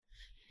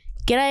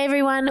G'day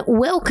everyone,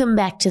 welcome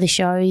back to the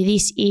show.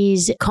 This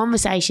is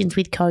Conversations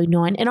with Code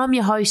 9 and I'm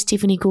your host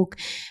Tiffany Cook,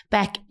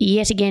 back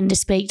yet again to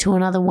speak to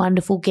another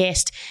wonderful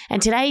guest.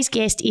 And today's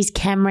guest is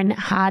Cam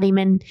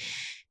Hardiman,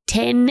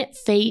 10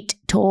 feet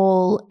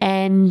tall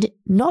and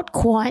not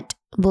quite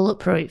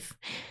bulletproof.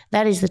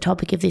 That is the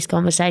topic of this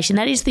conversation.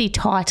 That is the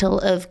title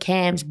of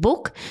Cam's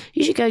book.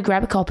 You should go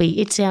grab a copy.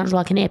 It sounds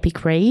like an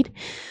epic read.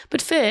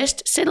 But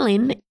first, settle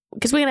in,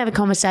 because we're going to have a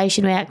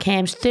conversation about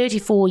Cam's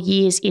 34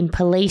 years in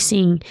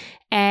policing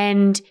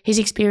and his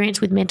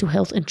experience with mental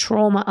health and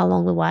trauma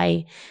along the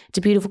way. It's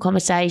a beautiful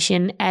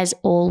conversation, as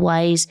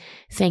always.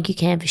 Thank you,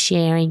 Cam, for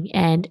sharing,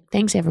 and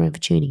thanks everyone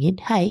for tuning in.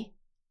 Hey,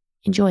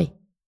 enjoy.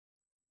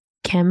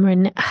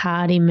 Cam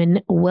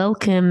Hardiman,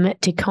 welcome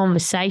to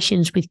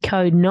Conversations with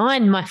Code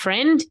 9, my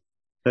friend.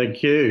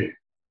 Thank you.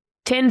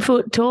 10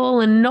 foot tall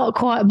and not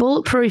quite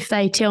bulletproof,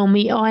 they tell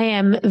me. I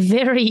am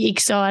very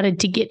excited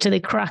to get to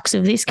the crux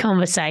of this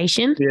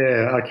conversation.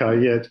 Yeah,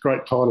 okay. Yeah, it's a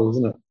great title,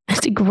 isn't it?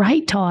 It's a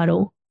great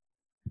title.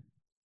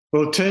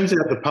 Well, it turns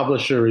out the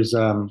publisher is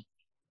a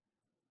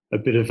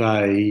bit of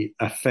a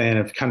fan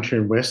of country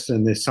and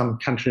western. There's some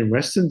country and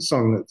western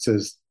song that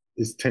says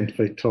is 10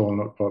 feet tall and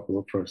not quite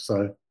bulletproof.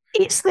 So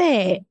it's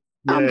there.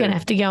 Yeah. I'm going to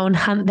have to go and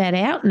hunt that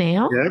out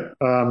now.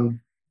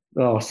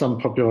 Yeah. Some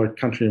popular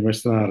country and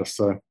western artists.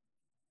 So.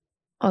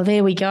 Oh,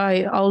 there we go.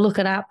 I'll look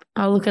it up.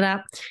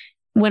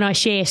 When I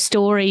share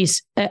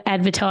stories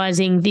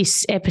advertising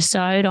this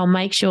episode, I'll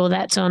make sure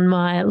that's on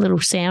my little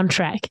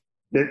soundtrack.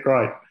 Yeah,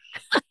 great.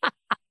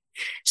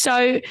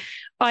 So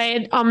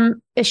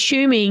I'm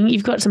assuming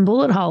you've got some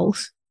bullet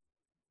holes.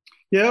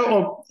 Yeah,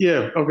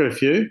 I've got a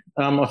few.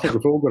 I think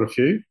we've all got a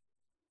few.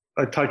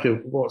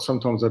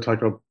 Sometimes they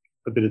take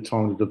a bit of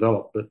time to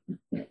develop,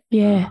 but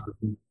yeah.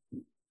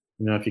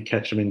 If you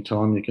catch them in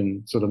time, you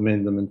can sort of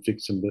mend them and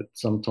fix them. But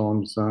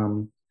sometimes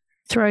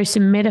throw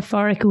some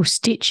metaphorical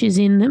stitches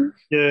in them.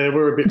 Yeah,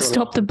 we're a bit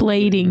stop the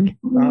bleeding,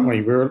 aren't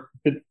we? We're a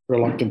bit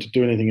reluctant to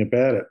do anything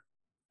about it,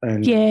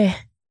 and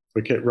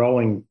we kept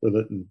rolling with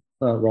it and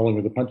rolling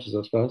with the punches,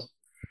 I suppose.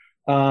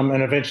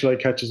 And eventually,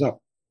 it catches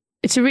up.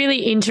 It's a really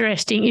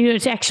interesting.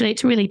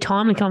 It's a really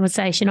timely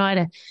conversation. I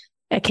had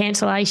a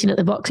cancellation at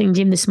the boxing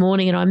gym this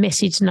morning, and I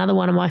messaged another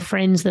one of my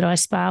friends that I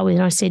spar with,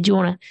 and I said, "Do you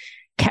want to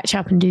catch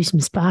up and do some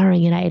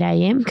sparring at 8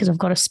 a.m. because I've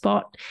got a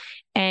spot?"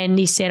 And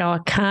he said, "I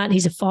can't."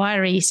 He's a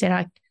fiery. He said,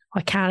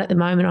 I can't at the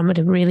moment. I'm at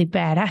a really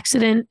bad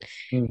accident,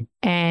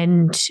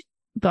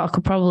 but I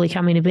could probably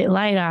come in a bit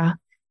later.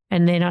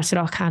 And then I said,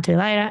 I can't do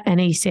later. And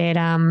he said,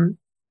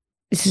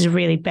 this is a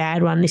really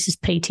bad one. This is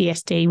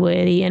PTSD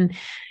worthy. And,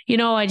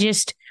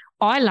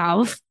 I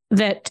love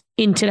that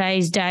in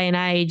today's day and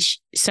age,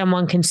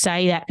 someone can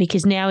say that,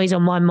 because now he's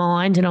on my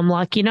mind and I'm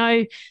like,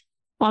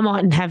 I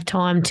mightn't have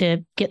time to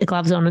get the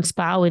gloves on and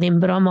spar with him,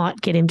 but I might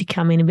get him to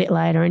come in a bit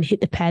later and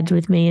hit the pads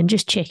with me and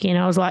just check in.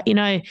 I was like,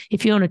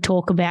 if you want to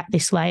talk about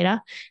this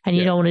later and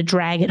you don't want to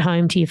drag it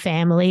home to your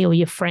family or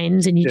your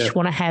friends and you just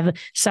want to have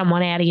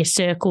someone out of your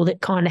circle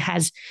that kind of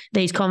has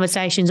these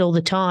conversations all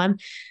the time,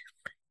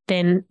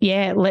 then,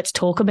 let's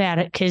talk about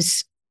it,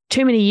 because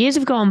too many years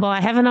have gone by,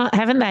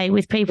 haven't they,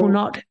 with people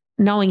not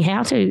knowing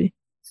how to.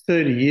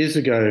 30 years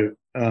ago,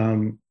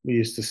 we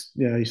used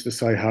to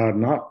say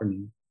harden up,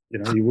 and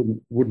you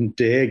wouldn't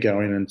dare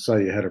go in and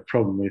say you had a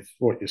problem with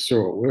what you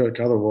saw at work.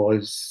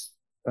 Otherwise,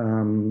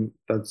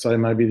 they'd say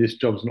maybe this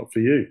job's not for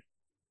you.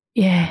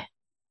 Yeah.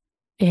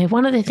 Yeah.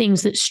 One of the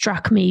things that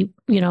struck me,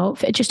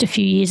 just a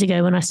few years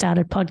ago when I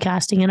started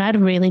podcasting, and I had a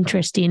real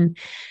interest in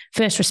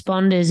first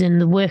responders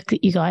and the work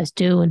that you guys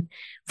do. And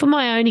from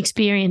my own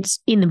experience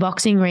in the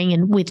boxing ring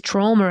and with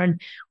trauma, and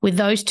with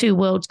those two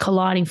worlds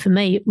colliding for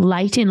me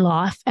late in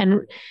life,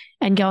 and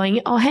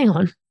going, oh, hang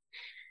on.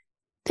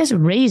 There's a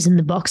reason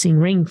the boxing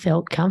ring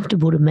felt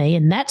comfortable to me,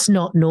 and that's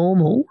not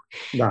normal.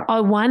 No. I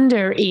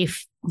wonder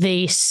if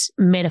this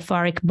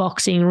metaphoric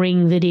boxing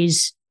ring that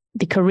is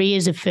the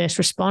careers of first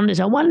responders,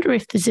 I wonder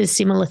if there's a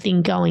similar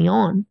thing going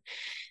on.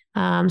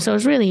 So I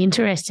was really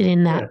interested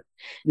in that.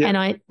 Yeah.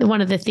 Yeah. And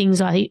one of the things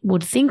I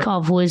would think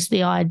of was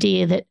the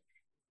idea that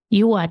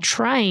you are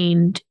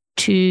trained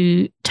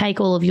to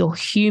take all of your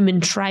human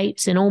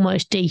traits and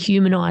almost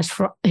dehumanize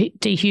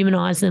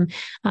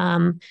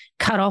them,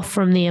 cut off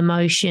from the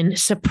emotion,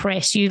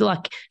 suppress.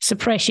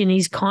 Suppression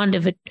is kind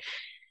of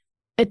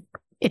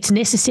it's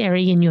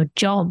necessary in your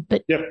job,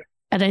 but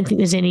I don't think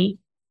there's any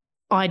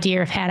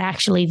idea of how to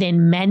actually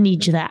then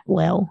manage that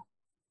well.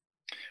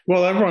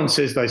 Well, everyone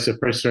says they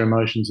suppress their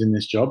emotions in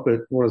this job, but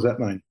what does that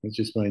mean? It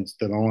just means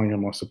denying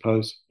them, I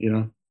suppose,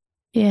 Yeah.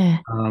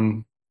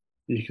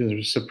 You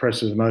can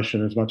suppress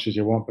emotion as much as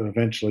you want, but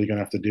eventually you're going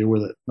to have to deal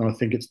with it. And I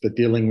think it's the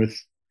dealing with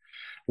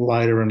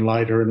later and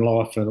later in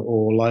life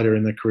or later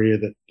in the career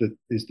that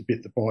is the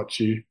bit that bites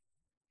you.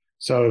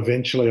 So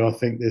eventually I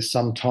think there's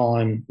some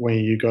time where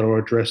you've got to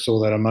address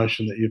all that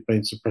emotion that you've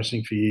been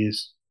suppressing for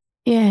years.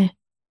 Yeah.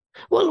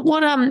 Well,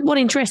 what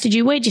interested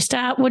you? Where'd you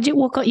start?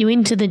 What got you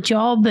into the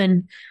job?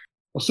 And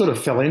I sort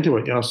of fell into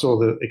it. I saw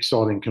the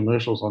exciting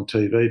commercials on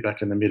TV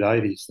back in the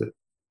mid-'80s that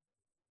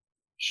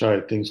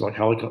showed things like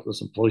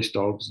helicopters and police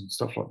dogs and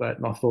stuff like that.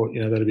 And I thought,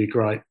 that'd be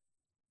great.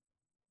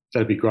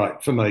 That'd be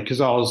great for me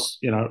because I was,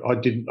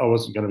 I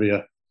wasn't going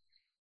to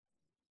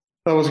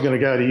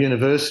go to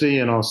university,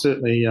 and I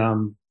certainly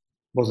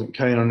wasn't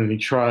keen on any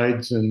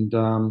trades. And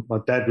my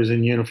dad was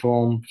in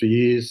uniform for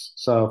years,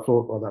 so I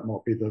thought, well, that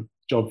might be the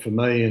job for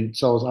me. And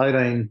so I was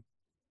 18.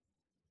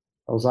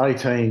 I was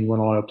 18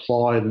 when I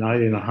applied, and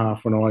 18 and a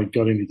half when I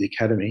got into the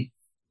academy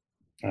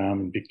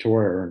in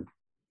Victoria, and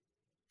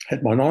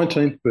had my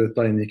 19th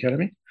birthday in the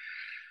academy.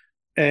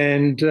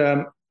 And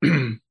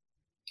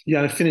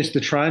finished the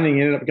training,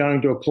 ended up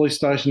going to a police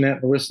station out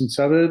in the western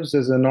suburbs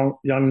as a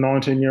young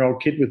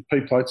 19-year-old kid with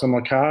P plates on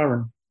my car.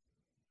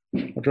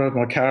 And I drove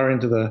my car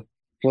into the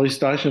police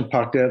station,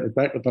 parked out at the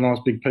back with the nice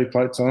big P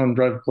plates on, and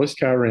drove a police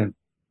car around.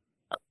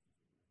 I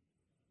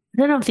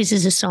don't know if this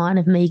is a sign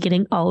of me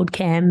getting old,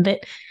 Cam,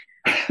 but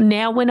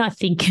now when I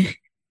think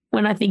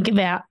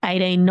about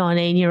 18,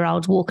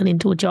 19-year-olds walking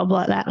into a job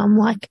like that, I'm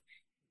like,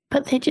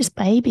 but they're just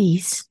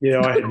babies.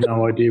 Yeah, I had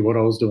no idea what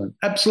I was doing.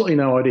 Absolutely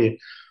no idea.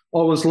 I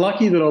was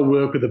lucky that I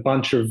worked with a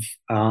bunch of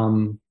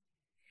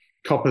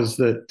coppers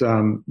that,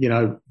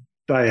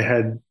 they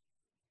had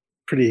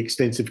pretty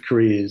extensive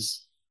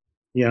careers.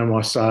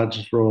 My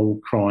sergeants were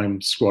all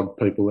crime squad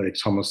people,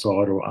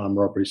 ex-homicide or armed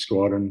robbery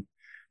squad. And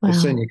the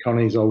senior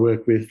connies I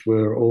worked with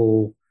were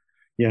all,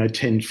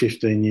 10,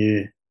 15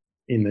 year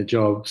in the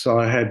job. So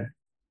I had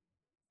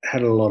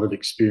a lot of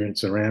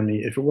experience around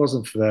me. If it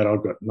wasn't for that,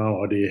 I've got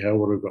no idea how I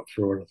would have got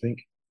through it, I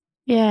think.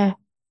 Yeah.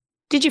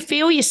 Did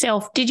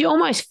you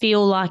almost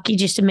feel like you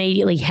just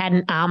immediately had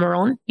an armour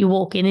on? You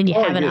walk in and you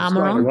have an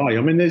armour on? Away.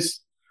 I mean, there's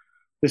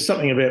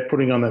something about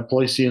putting on that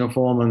police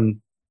uniform and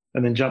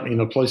then jumping in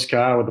a police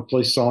car with a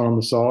police sign on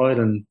the side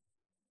and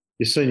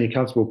your senior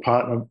constable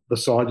partner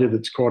beside you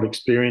that's quite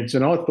experienced.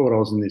 And I thought I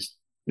was in this,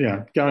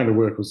 going to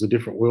work was a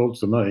different world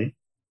to me.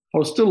 I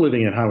was still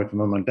living at home with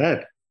my mum and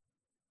dad.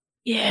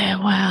 Yeah,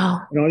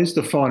 wow. And I used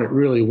to find it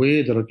really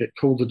weird that I'd get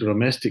called to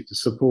domestic to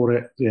support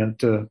it,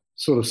 to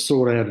sort of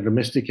sort out a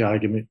domestic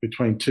argument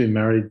between two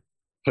married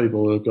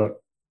people who've got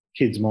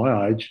kids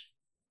my age.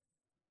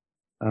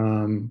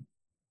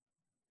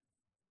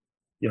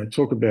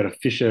 Talk about a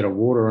fish out of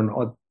water, and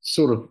I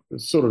sort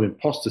of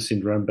imposter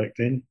syndrome back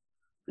then.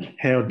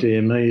 How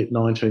dare me,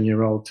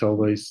 19-year-old, tell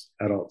these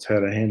adults how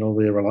to handle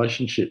their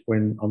relationship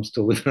when I'm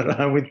still living at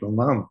home with my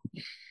mum?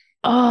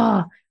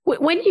 Oh,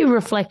 when you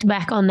reflect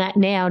back on that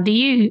now,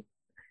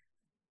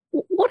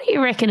 what do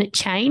you reckon it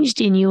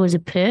changed in you as a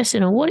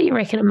person, or what do you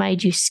reckon it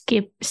made you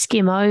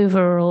skim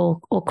over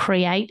or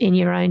create in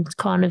your own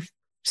kind of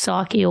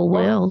psyche or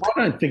world?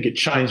 I don't think it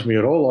changed me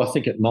at all. I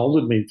think it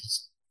moulded me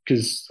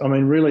because, I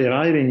mean, really an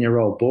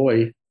 18-year-old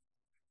boy,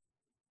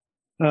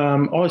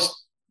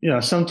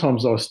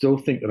 sometimes I still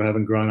think that I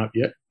haven't grown up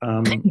yet.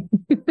 And,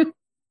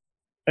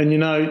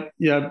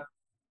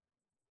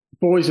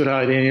 boys at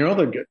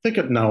 18-year-old, they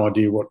got no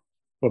idea what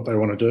they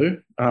want to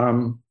do.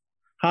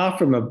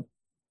 Half of them are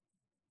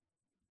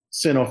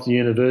sent off to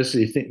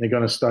university, think they're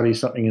going to study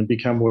something and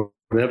become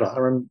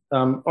whatever. And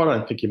I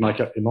don't think you make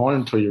up your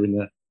mind until you're in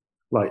the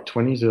late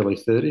 20s, early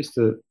 30s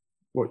to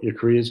what your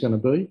career is going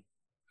to be.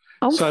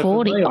 I'm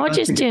 40. I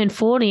just turned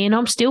 40 and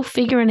I'm still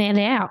figuring it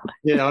out.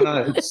 Yeah, I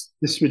know.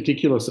 It's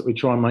ridiculous that we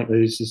try and make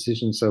these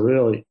decisions so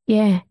early.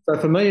 Yeah. So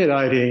for me at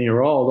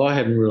 18-year-old, I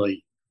hadn't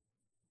really,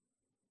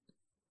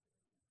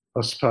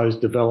 I suppose,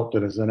 developed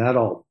it as an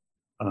adult.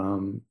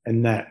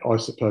 And that, I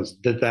suppose,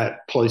 that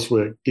police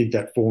work did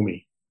that for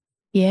me.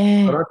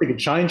 Yeah. I don't think it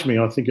changed me.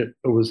 I think it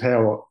was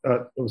how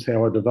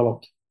I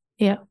developed.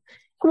 Yeah.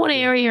 What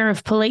area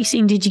of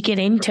policing did you get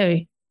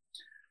into?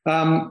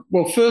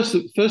 Well, first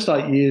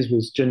 8 years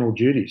was general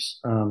duties.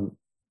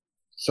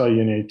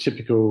 So,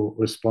 typical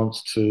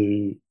response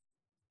to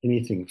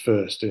anything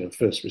first,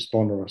 first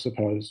responder, I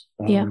suppose.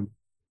 Yeah.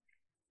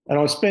 And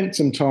I spent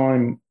some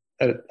time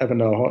at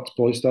Avondale Heights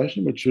Police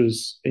Station, which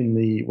was in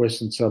the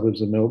western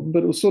suburbs of Melbourne,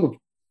 but it was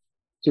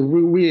it's a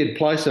real weird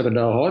place,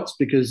 Avondale Heights,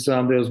 because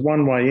there was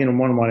one way in and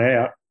one way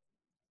out.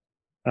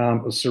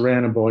 It was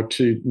surrounded by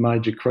two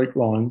major creek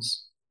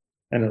lines,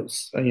 and it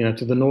was,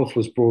 to the north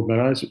was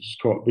Broadmeadows, which was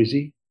quite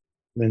busy.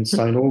 And then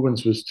St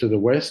Albans was to the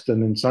west,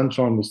 and then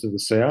Sunshine was to the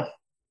south.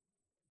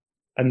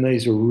 And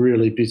these were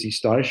really busy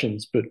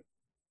stations, but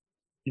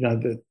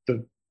the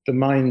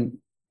main,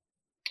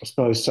 I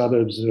suppose,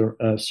 suburbs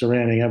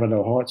surrounding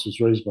Avondale Heights was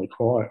reasonably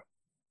quiet.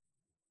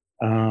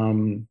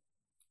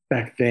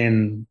 Back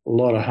then, a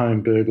lot of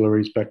home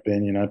burglaries. Back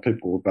then,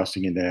 people were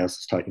busting into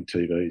houses, taking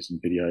TVs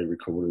and video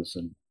recorders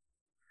and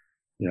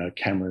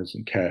cameras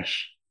and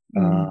cash.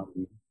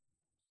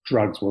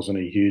 Drugs wasn't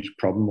a huge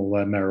problem,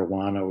 although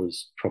marijuana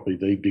was probably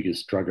the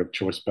biggest drug of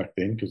choice back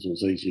then because it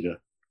was easy to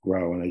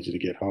grow and easy to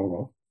get hold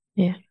of.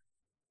 Yeah.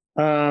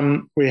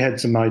 We had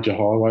some major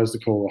highways to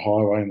call the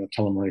highway and the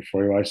Tullamarine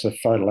Freeway, so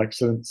fatal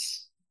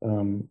accidents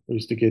we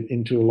used to get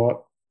into a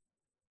lot.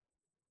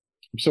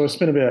 So I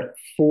spent about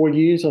 4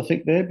 years, I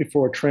think, there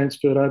before I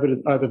transferred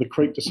over the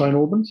creek to St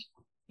Albans.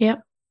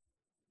 Yep.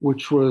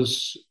 Which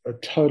was a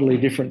totally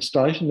different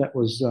station. That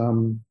was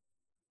a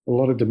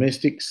lot of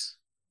domestics.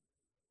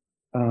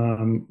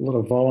 a lot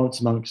of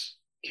violence amongst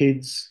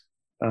kids.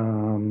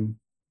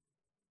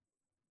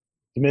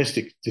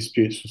 Domestic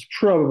disputes was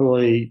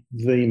probably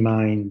the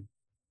main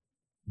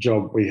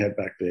job we had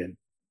back then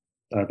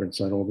over in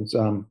St Albans.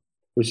 It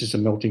was just a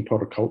melting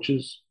pot of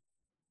cultures.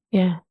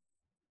 Yeah.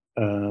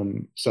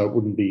 So it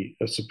wouldn't be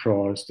a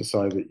surprise to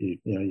say that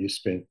you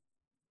spent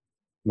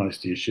most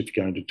of your shift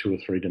going to 2 or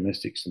 3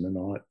 domestics in the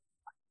night.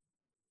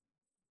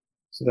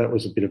 So that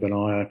was a bit of an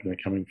eye opener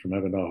coming from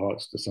Avondale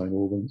Heights to St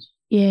Albans.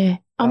 Yeah.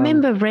 I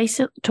remember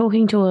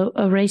talking to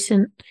a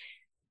recent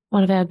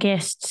one of our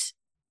guests,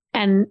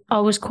 and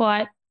I was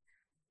quite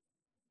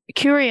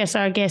curious,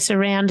 I guess,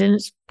 around, and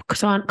it's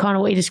kind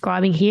of what you're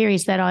describing here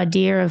is that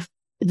idea of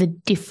the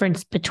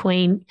difference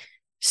between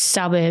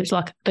suburbs,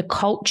 like the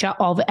culture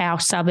of our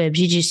suburbs.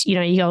 You just, you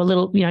go a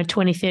little,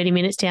 20, 30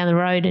 minutes down the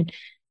road, and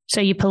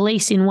so you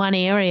police in one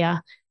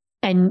area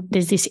and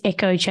there's this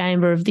echo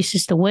chamber of this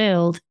is the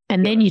world,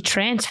 and then you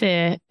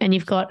transfer and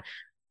you've got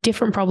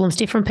different problems,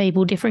 different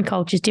people, different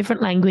cultures,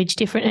 different language,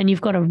 and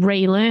you've got to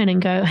relearn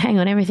and go, hang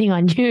on, everything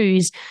I knew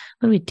is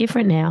a little bit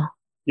different now.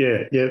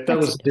 Yeah, that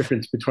was the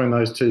difference between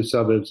those 2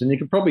 suburbs. And you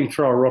could probably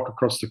throw a rock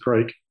across the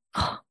creek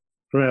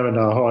from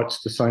Avondale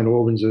Heights to St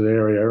Albans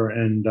area,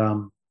 and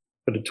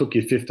but it took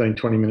you 15,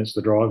 20 minutes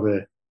to drive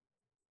there.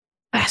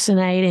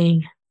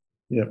 Fascinating.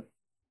 Yep.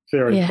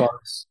 Very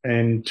close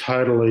and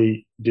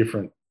totally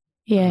different.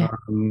 Yeah.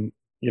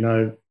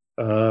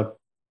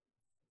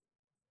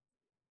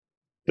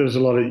 There was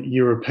a lot of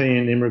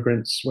European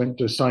immigrants went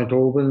to St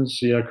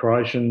Albans,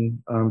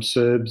 Croatian,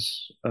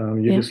 Serbs,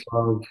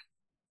 Yugoslav,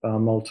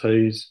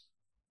 Maltese,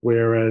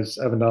 whereas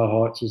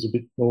Avondale Heights was a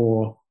bit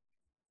more,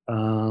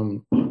 I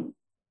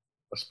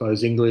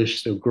suppose,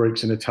 English. There were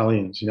Greeks and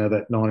Italians,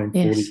 that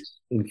 1940s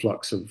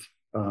influx of,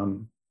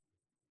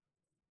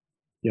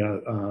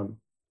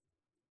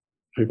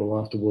 people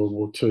after World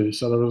War II.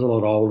 So there was a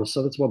lot older.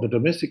 So that's why the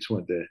domestics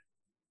weren't there.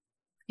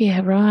 Yeah,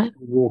 right.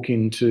 You walk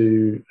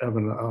into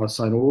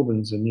St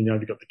Albans and,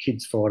 you've got the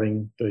kids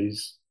fighting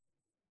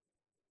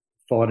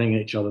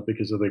each other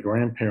because of their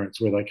grandparents,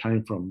 where they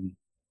came from.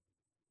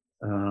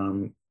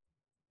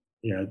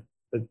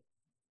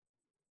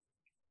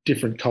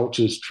 Different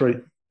cultures treat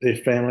their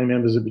family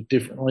members a bit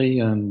differently,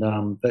 and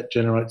that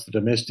generates the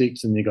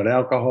domestics, and you've got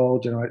alcohol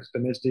generates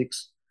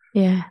domestics.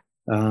 Yeah.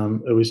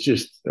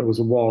 It was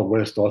a Wild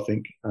West, I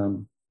think.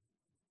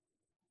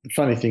 The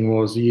funny thing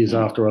was, years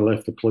after I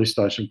left, the police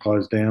station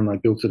closed down. They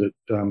built it at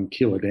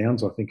Keilor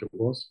Downs, I think it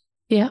was.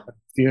 Yeah.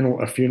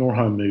 A funeral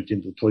home moved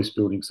into the police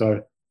building.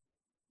 So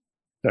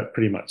that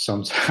pretty much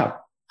sums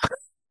up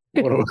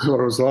what it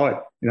was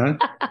like,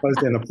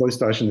 closed down the police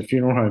station, the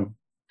funeral home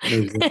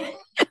moved in.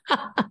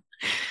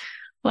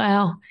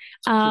 Wow.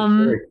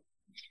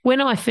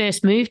 When I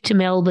first moved to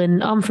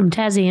Melbourne, I'm from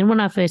Tassie, and when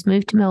I first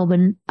moved to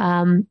Melbourne,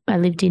 I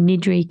lived in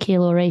Niddrie,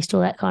 Keilor East,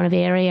 all that kind of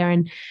area,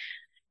 and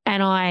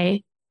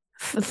I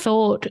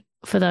thought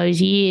for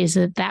those years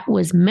that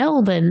was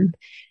Melbourne,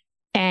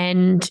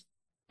 and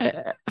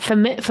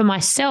for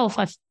myself,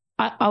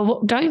 I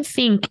don't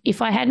think,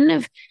 if I hadn't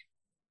have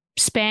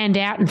spanned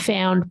out and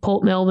found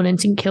Port Melbourne and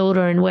St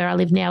Kilda and where I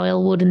live now,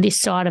 Elwood, and this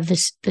side of the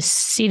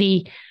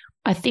city,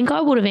 I think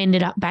I would have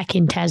ended up back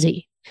in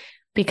Tassie,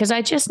 because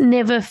I just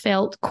never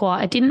felt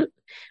I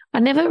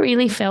never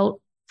really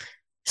felt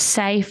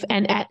safe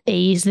and at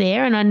ease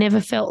there, and I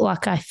never felt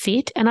like I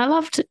fit. And I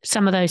loved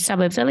some of those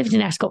suburbs. I lived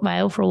in Ascot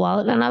Vale for a while,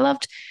 and I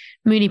loved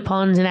Moonee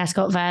Ponds and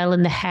Ascot Vale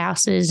and the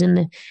houses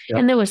and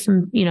and there was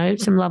some,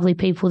 some lovely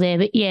people there.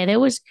 But there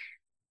was,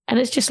 and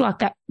it's just like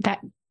that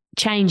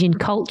change in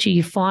culture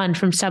you find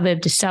from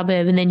suburb to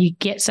suburb, and then you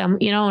get some,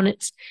 and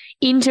it's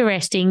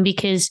interesting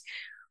because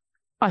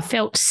I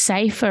felt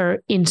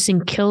safer in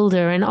St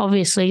Kilda, and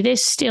obviously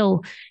there's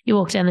still, you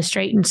walk down the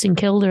street in St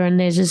Kilda and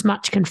there's as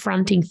much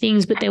confronting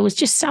things, but there was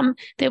just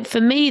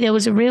for me, there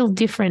was a real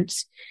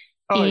difference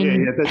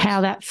in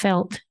how that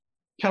felt.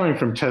 Coming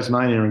from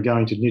Tasmania and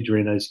going to Niddrie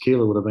and East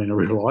Keilor would have been a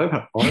real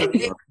eye-opener.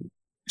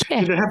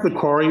 Did they have the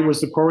quarry?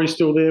 Was the quarry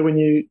still there when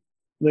you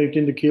moved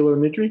into Keilor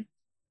and Niddrie?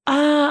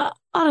 I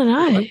don't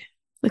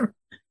know.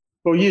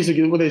 Well, years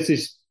ago, there's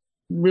this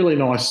really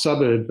nice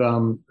suburb.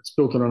 It's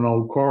built on an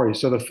old quarry.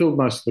 So they filled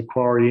most of the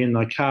quarry in.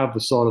 They carved the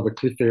side of the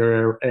cliff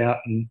area out,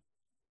 and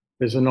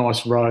there's a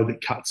nice road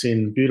that cuts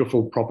in,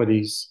 beautiful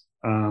properties.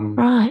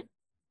 Right.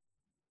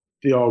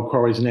 The old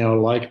quarry's now a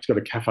lake. It's got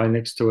a cafe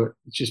next to it.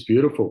 It's just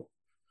beautiful.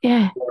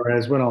 Yeah.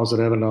 Whereas when I was at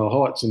Avondale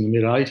Heights in the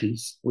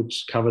mid-'80s,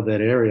 which covered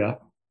that area,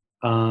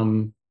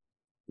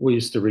 we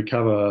used to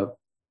recover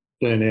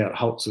burn-out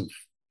hulks of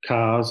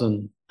cars,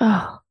 and,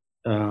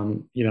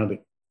 the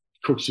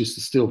crooks used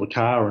to steal the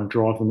car and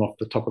drive them off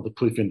the top of the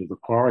cliff into the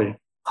quarry.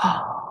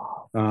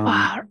 Oh,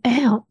 far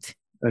out.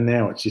 And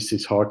now it's just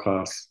this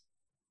high-class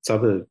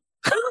suburb.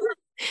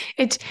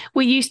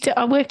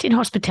 I worked in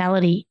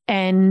hospitality,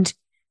 and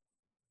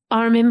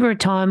I remember a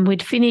time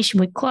we'd finish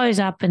and we'd close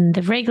up and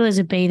the regulars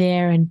would be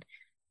there. And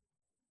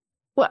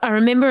I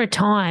remember a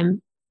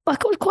time,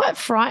 like, it was quite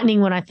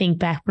frightening when I think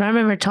back, but I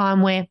remember a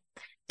time where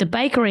the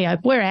bakery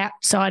open. We're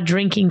outside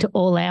drinking to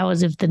all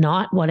hours of the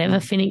night, whatever,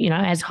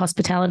 as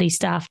hospitality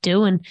staff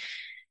do. And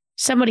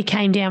somebody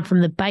came down from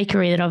the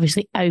bakery that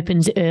obviously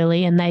opens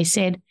early, and they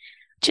said,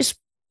 just,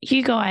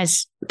 you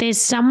guys, there's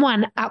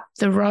someone up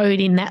the road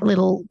in that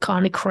little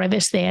kind of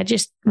crevice there. I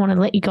just want to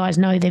let you guys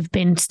know they've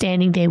been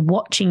standing there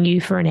watching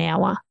you for an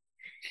hour.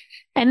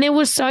 And there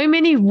were so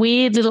many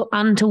weird little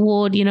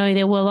untoward,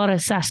 there were a lot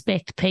of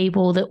suspect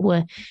people that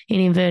were, in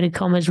inverted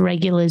commas,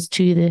 regulars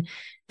to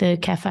the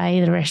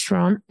cafe, the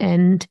restaurant.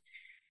 And,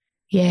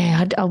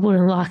 yeah, I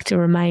wouldn't like to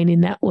remain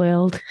in that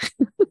world.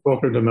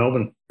 Welcome to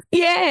Melbourne.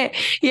 Yeah.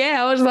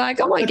 I was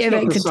like, I might go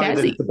back to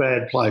Tassie. It's a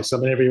bad place. I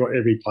mean,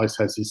 every place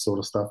has this sort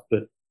of stuff,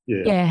 but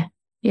yeah.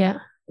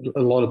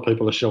 A lot of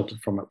people are sheltered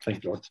from it,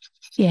 thank God.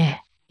 Yeah.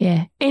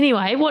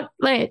 Anyway,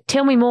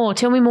 tell me more.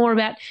 Tell me more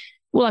about,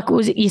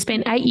 was it you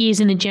spent 8 years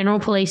in the general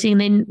policing,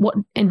 and then what?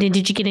 And then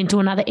did you get into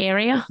another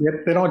area?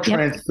 Yep. Then I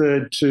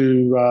transferred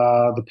to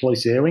the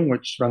police air wing,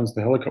 which runs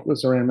the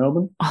helicopters around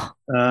Melbourne. Oh.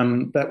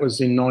 That was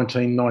in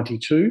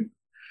 1992,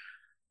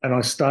 and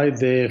I stayed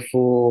there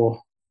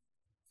for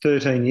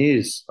 13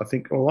 years, I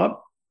think, all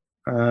up.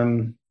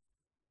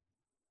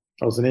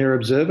 I was an air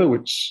observer,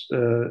 which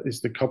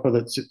is the copper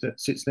that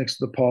sits next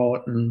to the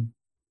pilot and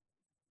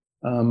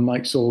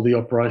makes all the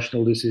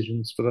operational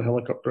decisions for the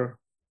helicopter.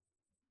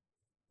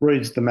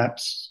 Reads the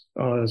maps.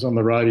 I was on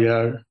the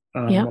radio.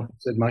 Like I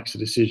said, makes the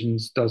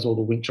decisions, does all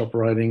the winch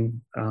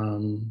operating.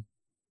 And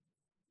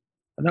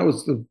that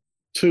was the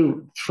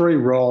 3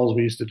 roles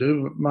we used to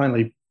do,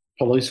 mainly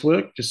police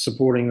work, just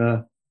supporting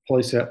the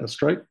police out in the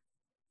street,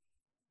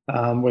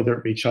 whether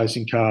it be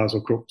chasing cars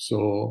or crooks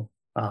or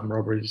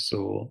robberies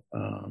or,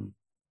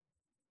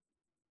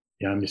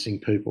 missing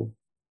people.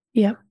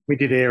 Yeah. We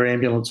did air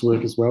ambulance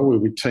work as well, where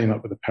we'd team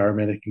up with a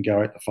paramedic and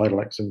go out to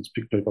fatal accidents,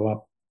 pick people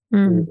up,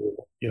 or,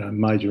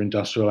 major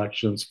industrial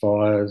accidents,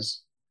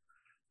 fires,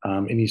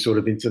 any sort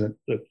of incident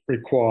that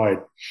required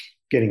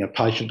getting a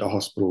patient to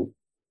hospital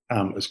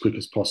as quick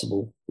as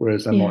possible,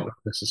 whereas they might not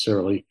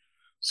necessarily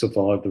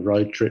survive the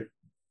road trip.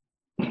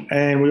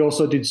 And we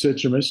also did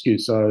search and rescue,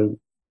 so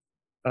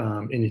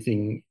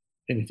anything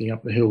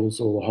up the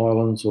hills or the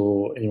highlands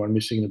or anyone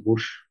missing in the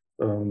bush,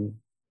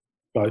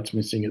 boats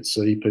missing at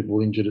sea, people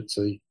injured at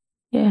sea.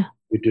 Yeah.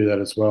 We do that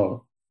as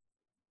well.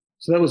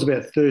 So that was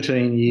about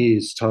 13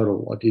 years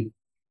total I did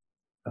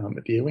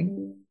at the air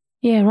wing.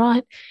 Yeah,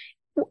 right.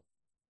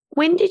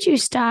 When did you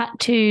start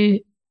to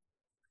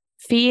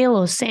feel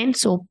or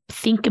sense or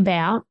think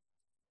about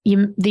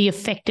the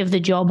effect of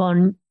the job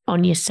on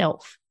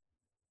yourself?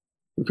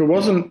 Look, it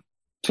wasn't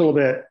till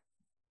about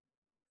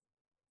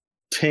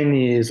 10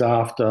 years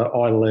after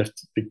I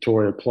left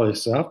Victoria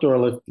Police. So after I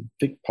left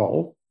the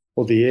VicPol,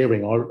 or the air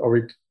wing,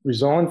 I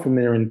resigned from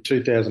there in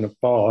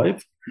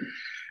 2005,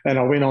 and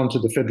I went on to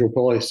the Federal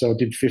Police, so I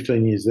did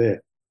 15 years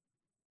there.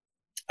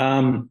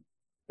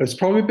 It's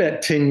probably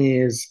about 10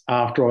 years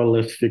after I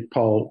left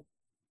VicPol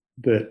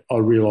that I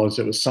realised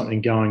there was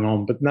something going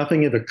on, but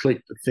nothing ever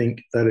clicked to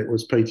think that it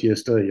was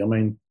PTSD. I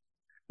mean,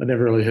 I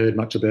never really heard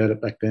much about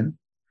it back then.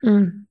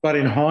 But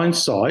in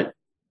hindsight,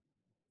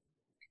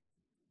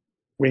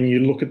 when you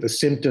look at the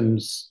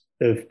symptoms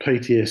of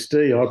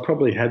PTSD, I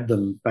probably had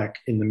them back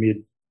in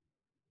the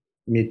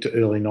mid to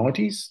early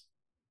 90s,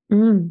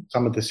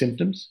 some of the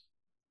symptoms.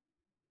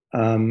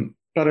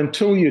 But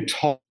until you're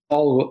told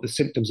what the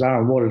symptoms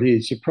are and what it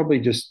is, you probably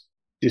just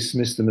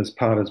dismiss them as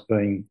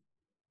being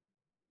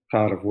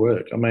part of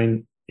work. I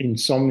mean,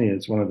 insomnia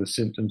is one of the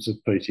symptoms of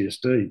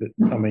PTSD. But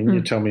I mean,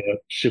 you tell me a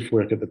shift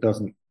worker that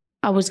doesn't.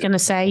 I was going to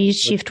say, you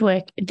shift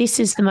work. This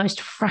is the most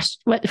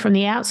from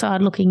the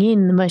outside looking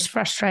in, the most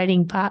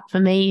frustrating part for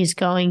me is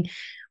going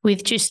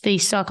with just the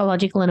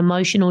psychological and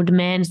emotional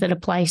demands that are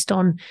placed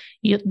on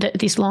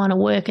this line of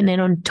work. And then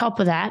on top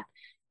of that,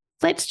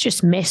 let's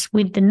just mess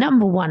with the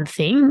number one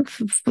thing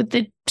with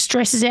the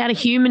stresses out of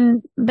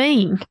human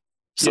being,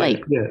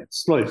 sleep. Yeah,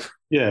 sleep.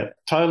 Yeah,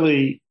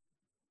 totally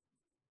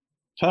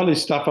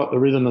stuff up the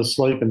rhythm of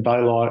sleep and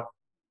daylight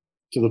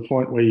to the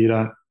point where you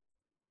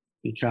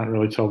can't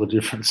really tell the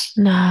difference.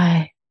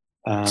 No.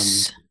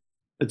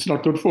 It's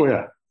not good for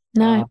you.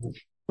 No.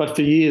 But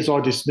for years I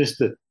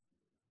dismissed it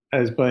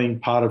as being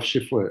part of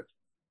shift work.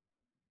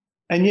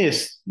 And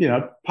yes,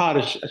 part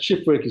of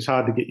shift work is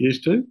hard to get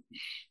used to,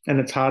 and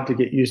it's hard to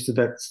get used to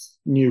that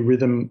new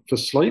rhythm for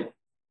sleep.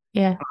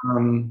 Yeah.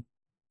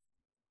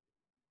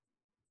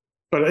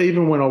 But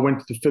even when I went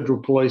to the Federal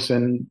Police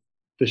and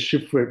the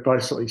shift work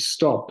basically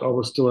stopped, I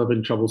was still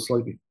having trouble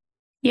sleeping.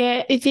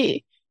 Yeah,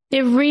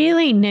 there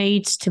really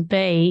needs to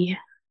be,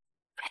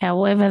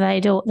 however they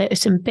do it,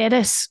 there's some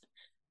better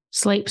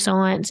sleep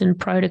science and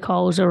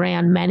protocols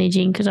around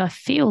managing, because I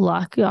feel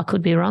like, I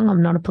could be wrong,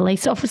 I'm not a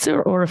police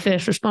officer or a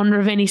first responder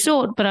of any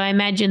sort, but I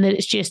imagine that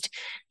it's just,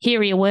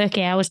 here are your work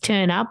hours,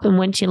 turn up, and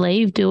once you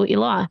leave, do what you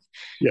like.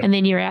 Yeah. And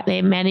then you're out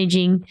there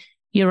managing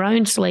your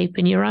own sleep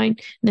and your own.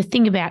 The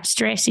thing about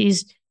stress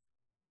is,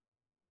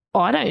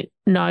 I don't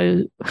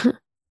know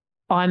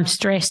I'm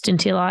stressed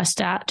until I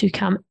start to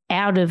come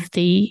out of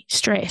the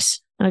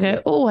stress. And I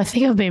go, oh, I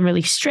think I've been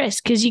really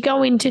stressed, because you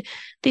go into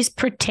this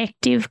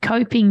protective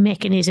coping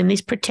mechanism,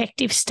 this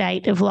protective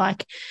state of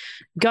like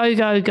go,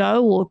 go,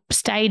 go, or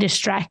stay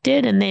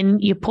distracted. And then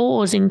you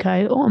pause and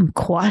go, oh, I'm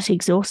quite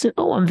exhausted.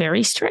 Oh, I'm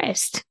very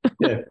stressed.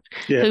 Yeah.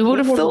 Yeah. Who would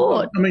have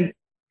thought? I mean,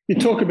 you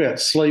talk about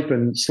sleep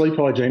and sleep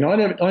hygiene. I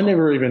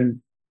never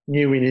even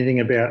knew anything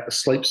about a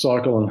sleep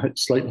cycle and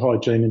sleep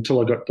hygiene until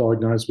I got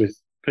diagnosed with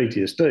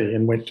PTSD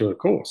and went to a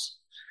course.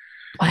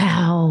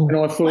 Wow. And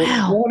I thought,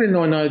 why didn't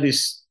I know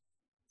this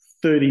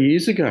 30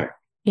 years ago?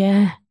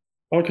 Yeah.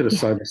 I could have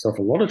saved myself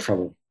a lot of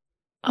trouble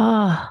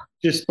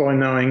just by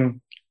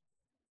knowing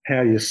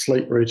how your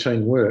sleep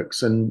routine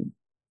works and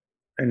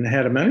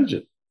how to manage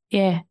it.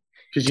 Yeah.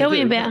 Because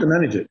you have to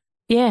manage it.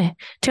 Yeah.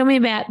 Tell me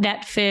about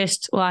that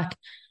first, like,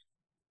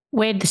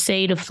 where'd the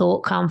seed of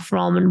thought come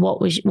from, and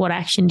what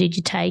action did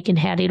you take, and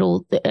how did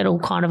it all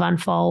kind of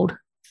unfold?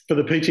 For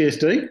the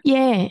PTSD?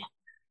 Yeah.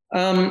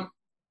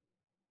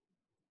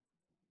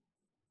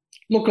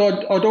 Look,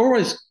 I'd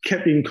always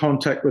kept in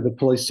contact with a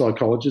police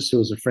psychologist who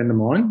was a friend of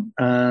mine.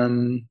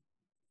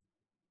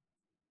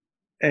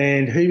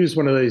 And he was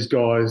one of these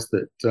guys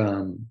that,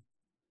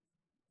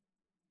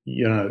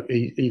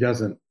 he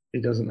doesn't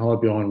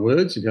hide behind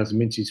words. He doesn't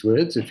mince his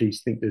words. If he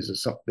thinks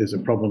there's a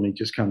problem, he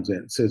just comes out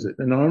and says it.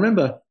 And I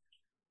remember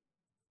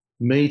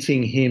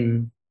meeting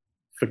him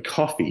for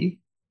coffee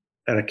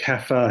at a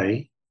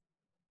cafe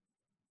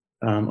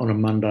on a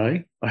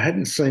Monday. I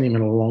hadn't seen him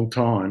in a long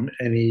time,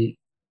 and he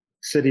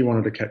said he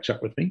wanted to catch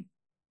up with me.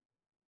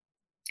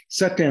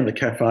 Sat down at the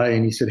cafe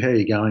and he said, how are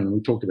you going? And we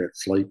talked about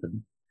sleep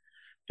and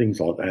things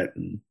like that,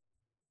 and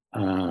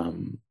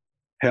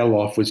how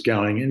life was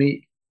going. And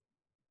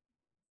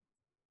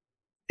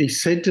he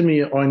said to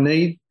me, I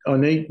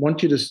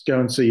want you to go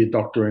and see your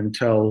doctor and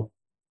tell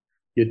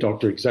your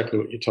doctor exactly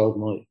what you told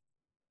me.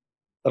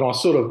 And I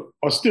still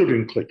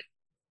didn't click.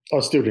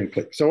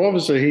 So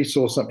obviously he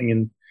saw something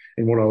in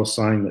what I was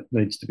saying that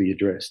needs to be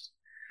addressed.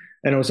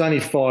 And it was only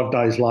 5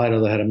 days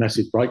later they had a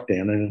massive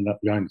breakdown and ended up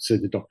going to see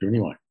the doctor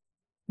anyway.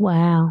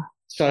 Wow.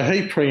 So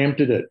he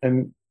preempted it.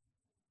 And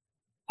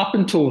up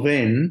until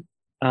then,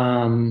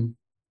 of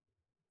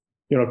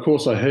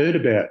course I heard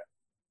about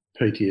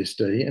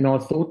PTSD, and I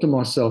thought to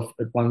myself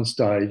at one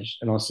stage,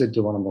 and I said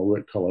to one of my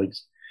work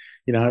colleagues,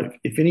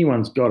 if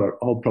anyone's got it,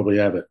 I'll probably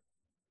have it.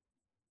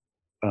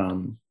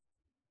 And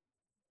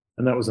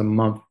that was a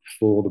month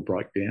before the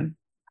breakdown.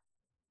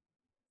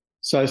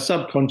 So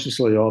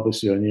subconsciously,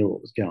 obviously, I knew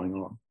what was going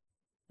on.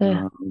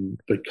 Yeah.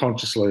 But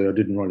consciously, I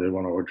didn't really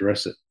want to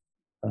address it.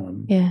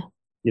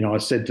 I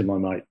said to my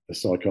mate, the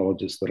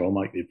psychologist, that I'll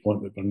make the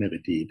appointment, but I never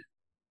did.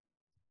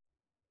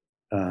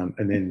 And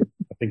then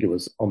I think it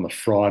was on the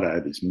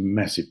Friday, this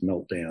massive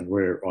meltdown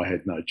where I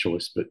had no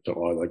choice but to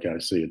either go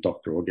see a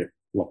doctor or get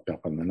locked up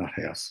in the nut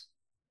house.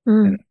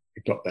 And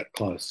it got that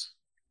close.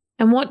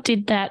 And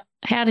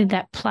how did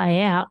that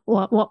play out?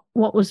 What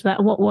was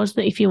that? What was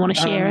that? If you want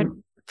to share it,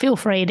 feel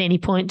free at any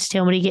point to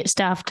tell me to get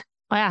stuffed.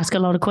 I ask a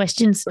lot of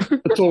questions.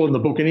 It's all in the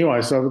book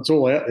anyway, so it's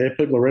all out there.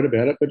 People have read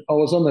about it. But I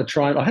was on the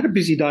train. I had a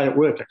busy day at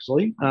work,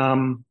 actually.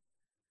 And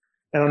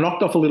I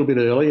knocked off a little bit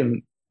early,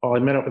 and I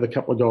met up with a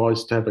couple of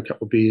guys to have a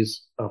couple of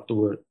beers after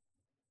work,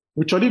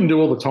 which I didn't do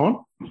all the time,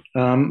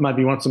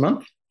 maybe once a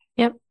month.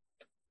 Yep.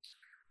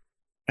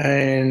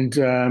 And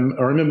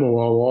I remember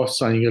my wife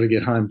saying, you got to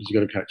get home because you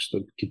got to coach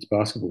the kids'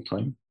 basketball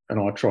team. And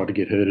I tried to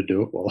get her to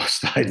do it while I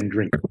stayed and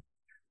drink.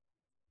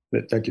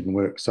 But that didn't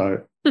work.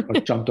 So I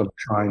jumped on the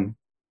train,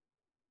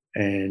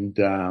 and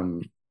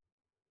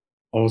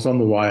I was on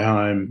the way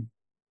home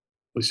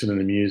listening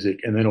to music,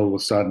 and then all of a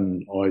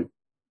sudden I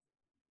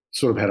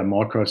sort of had a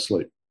micro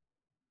sleep.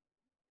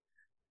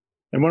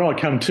 And when I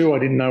come to, I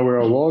didn't know where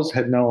I was,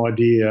 had no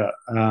idea.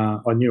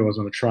 I knew I was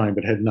on a train,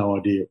 but had no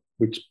idea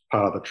which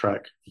part of the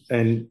track.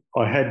 And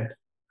I had,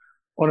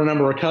 on a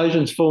number of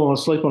occasions, fallen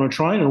asleep on a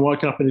train and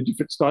woken up in a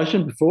different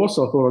station before,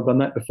 so I thought I'd done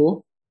that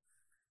before.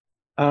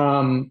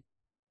 And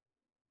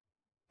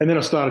then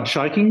I started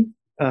shaking.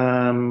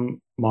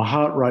 My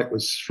heart rate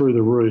was through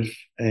the roof.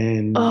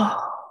 And I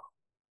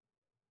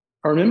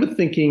remember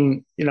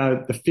thinking,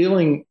 the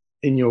feeling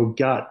in your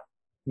gut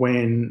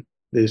when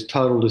there's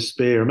total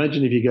despair.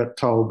 Imagine if you got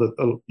told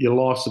that your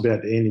life's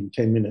about to end in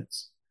 10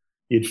 minutes.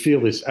 You'd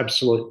feel this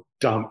absolute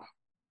dump,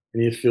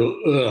 and you'd feel,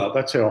 ugh,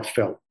 that's how I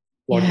felt.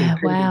 Like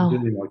wow.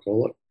 doom, I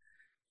call it.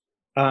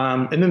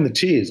 And then the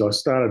tears, I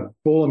started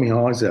bawling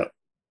my eyes out,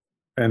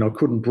 and I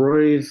couldn't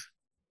breathe.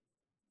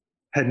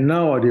 Had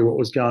no idea what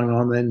was going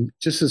on. Then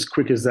just as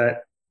quick as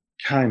that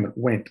came, it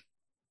went.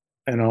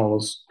 And I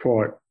was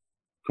quite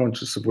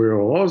conscious of where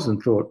I was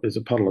and thought there's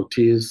a puddle of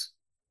tears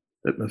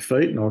at my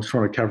feet, and I was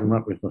trying to cover them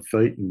up with my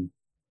feet and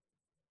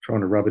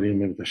trying to rub it in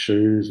with the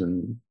shoes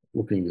and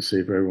looking to see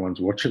if everyone's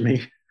watching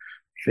me,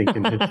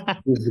 thinking,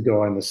 here's the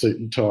guy in the suit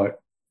and tie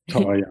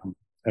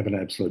have an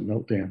absolute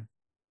meltdown.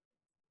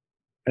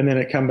 And then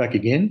it come back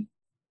again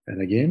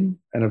and again,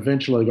 and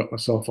eventually I got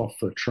myself off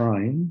the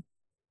train,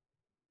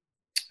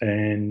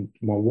 and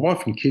my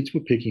wife and kids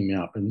were picking me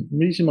up, and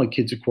usually my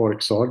kids are quite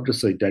excited to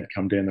see Dad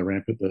come down the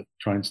ramp at the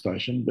train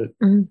station, but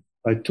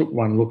they took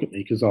one look at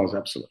me because I was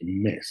absolutely a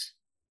mess.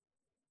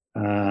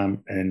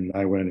 And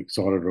they weren't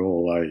excited at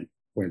all. They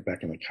went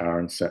back in the car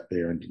and sat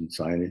there and didn't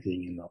say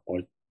anything. And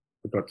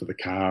I got to the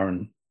car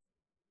and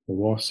my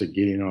wife said,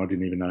 "Get in." I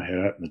didn't even know how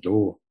to open the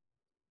door.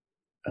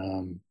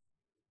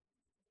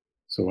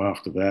 So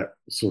after that,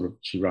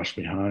 she rushed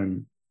me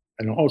home.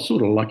 And I was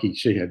sort of lucky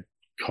she had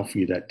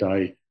coffee that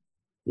day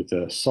with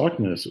a psych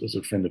nurse. It was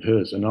a friend of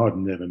hers, and I'd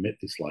never met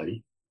this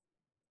lady.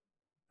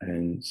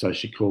 And so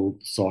she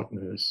called the psych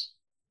nurse.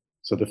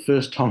 So the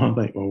first time I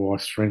met my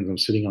wife's friends, I'm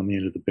sitting on the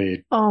end of the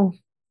bed. Oh,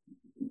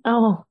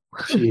 oh.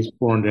 She's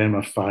pouring down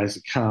my face.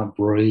 I can't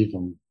breathe.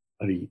 I'm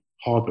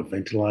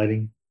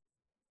hyperventilating.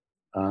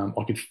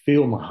 I could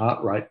feel my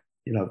heart rate,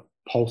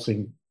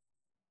 pulsing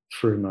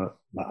through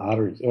my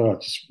arteries. Oh,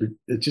 it's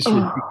just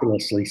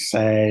ridiculously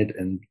sad.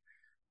 And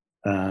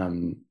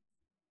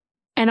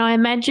I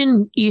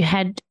imagine you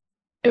had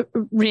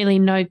really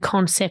no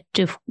concept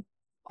of,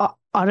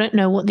 I don't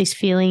know what this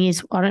feeling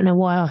is. I don't know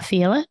why I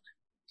feel it.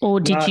 Or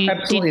did you?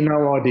 Absolutely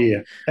no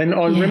idea. And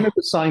I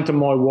remember saying to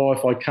my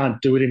wife, "I can't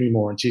do it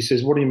anymore." And she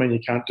says, "What do you mean you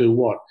can't do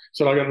what?"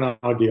 So I got no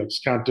idea. I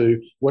just can't do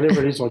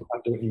whatever it is. I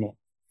can't do it anymore.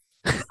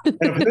 And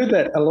I've heard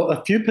that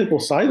a few people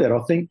say that.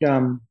 I think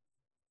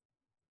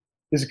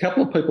there's a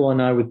couple of people I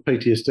know with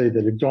PTSD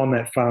that have gone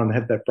that far and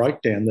had that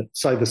breakdown that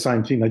say the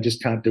same thing. They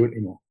just can't do it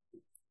anymore.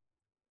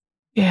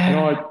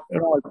 Yeah.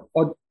 And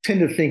I tend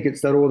to think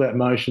it's that all that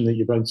emotion that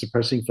you've been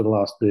suppressing for the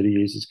last 30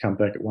 years has come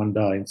back at one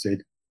day and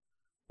said,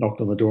 knocked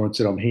on the door and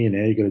said, "I'm here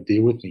now. You've got to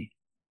deal with me."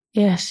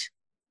 Yes.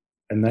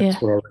 And that's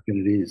what I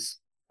reckon it is.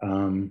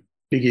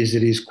 Because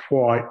it is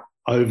quite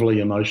overly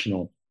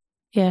emotional.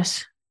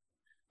 Yes.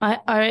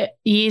 I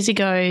years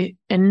ago,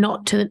 and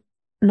not at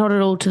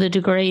all to the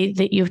degree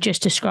that you've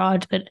just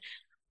described, but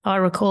I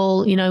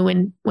recall,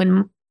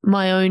 when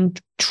my own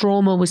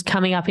trauma was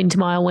coming up into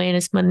my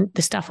awareness, when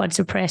the stuff I'd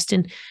suppressed,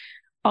 and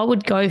I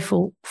would go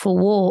for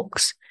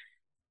walks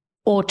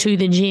or to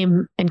the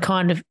gym, and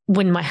kind of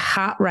when my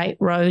heart rate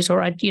rose,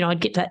 or I'd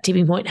get to that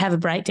tipping point, have a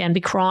breakdown,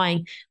 be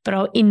crying.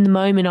 But in the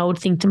moment, I would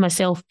think to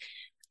myself,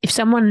 if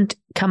someone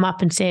come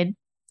up and said,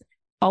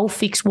 "I'll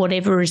fix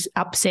whatever is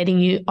upsetting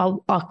you,"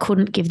 I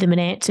couldn't give them an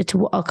answer to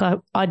what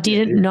I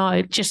didn't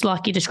know, just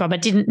like you described. I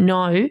didn't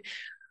know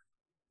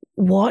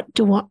I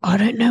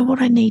don't know what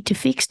I need to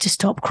fix to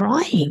stop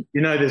crying.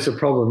 There's a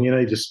problem. You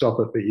need to stop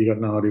it, but you got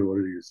no idea what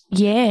it is.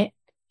 Yeah.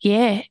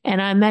 Yeah.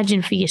 And I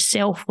imagine for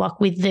yourself, like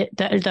with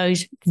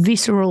those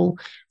visceral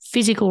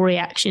physical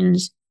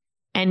reactions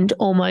and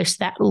almost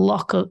that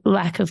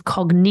lack of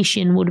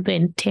cognition would have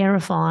been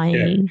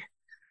terrifying.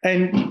 Yeah.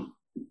 And,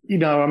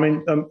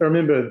 I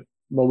remember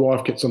my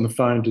wife gets on the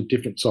phone to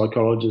different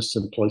psychologists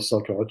and police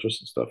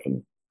psychiatrists and stuff.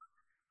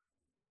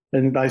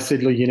 And they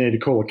said, "Look, you need to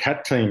call a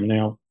CAT team."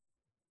 Now,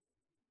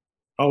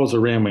 I was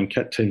around when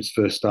CAT teams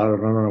first started.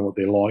 I don't know what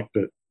they're like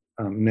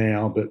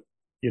now, but,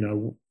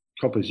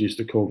 coppers used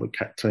to call the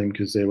CAT team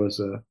because there was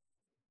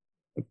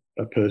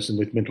a person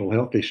with mental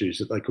health issues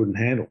that they couldn't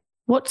handle.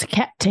 What's a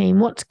CAT team?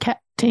 What's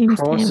CAT team?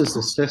 Crisis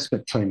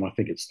Assessment Team, I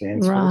think it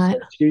stands for. Right. So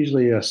it's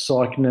usually a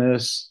psych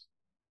nurse,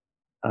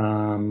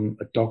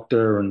 a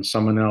doctor, and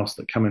someone else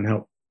that come and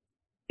help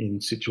in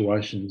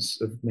situations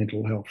of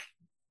mental health,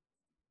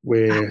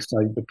 where so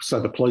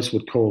the police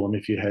would call them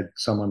if you had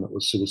someone that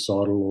was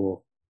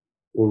suicidal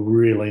or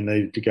really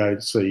needed to go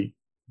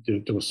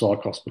to a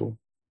psych hospital.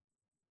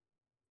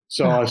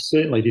 So I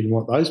certainly didn't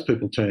want those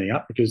people turning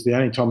up, because the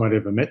only time I'd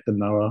ever met them,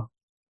 they were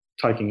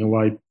taking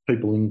away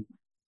people and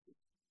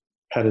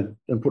putting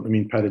them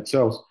in padded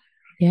cells.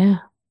 Yeah.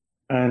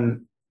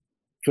 And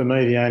for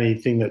me, the only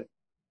thing that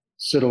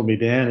settled me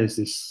down is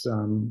this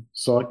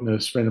psych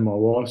nurse friend of my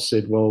wife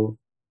said, "Well,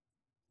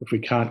 if we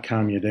can't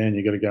calm you down,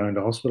 you've got to go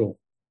into hospital."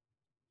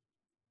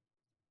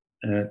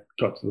 And it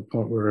got to the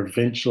point where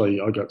eventually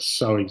I got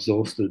so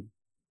exhausted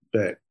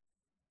that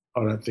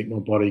I don't think my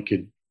body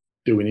could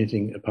do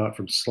anything apart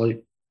from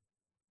sleep.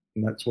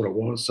 And that's what it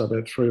was. So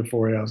about 3 or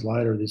 4 hours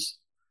later, this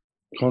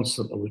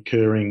constantly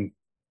recurring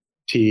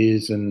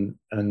tears and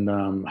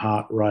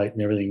heart rate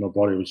and everything, my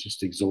body was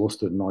just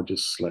exhausted and I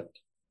just slept.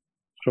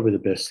 Probably the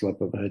best sleep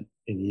I've had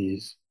in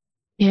years.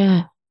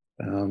 Yeah.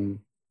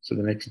 So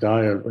the next day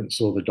I went and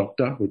saw the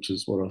doctor, which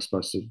is what I was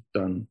supposed to have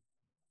done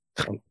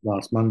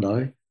last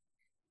Monday.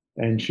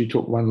 And she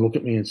took one look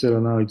at me and said, "I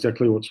know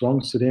exactly what's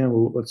wrong. Sit down.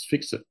 Well, let's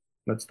fix it."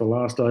 That's the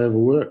last day I ever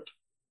worked.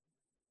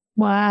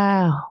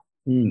 Wow.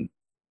 That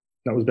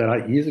was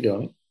about 8 years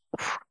ago.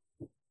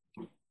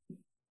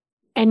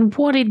 And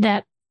what did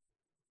that,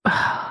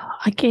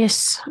 I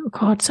guess,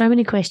 God, so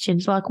many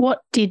questions. Like,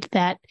 what did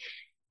that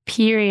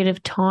period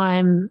of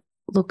time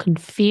look and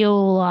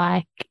feel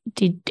like?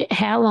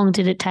 How long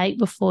did it take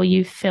before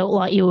you felt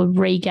like you were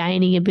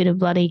regaining a bit of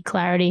bloody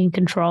clarity and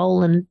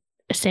control and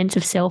a sense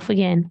of self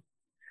again?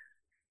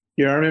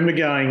 Yeah, I remember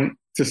going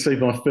to see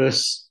my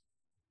first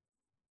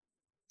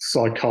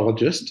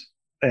psychologist,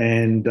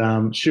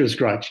 and she was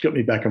great. She got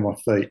me back on my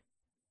feet.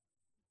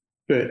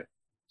 But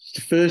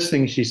the first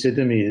thing she said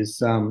to me is,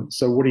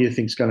 "So what do you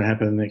think is going to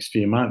happen in the next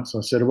few months?" I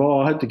said, "Well,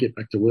 I hope to get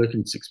back to work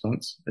in 6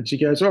 months." And she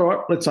goes, "All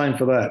right, let's aim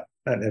for that."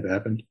 that never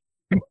happened.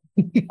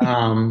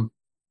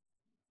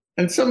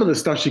 And some of the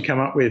stuff she come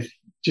up with,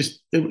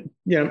 it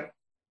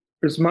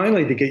was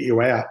mainly to get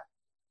you out,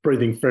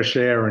 breathing fresh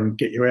air and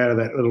get you out of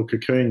that little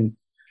cocoon.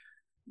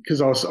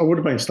 Because I would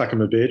have been stuck in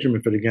my bedroom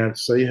if I'd have gone to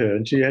see her.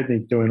 And she had me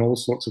doing all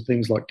sorts of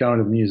things like going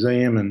to the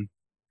museum and,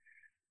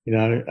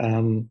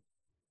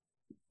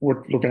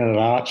 looking at an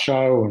art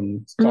show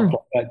and stuff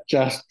like that,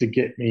 just to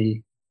get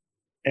me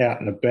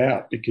out and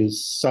about,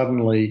 because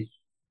suddenly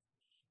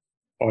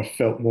I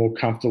felt more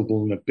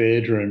comfortable in the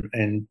bedroom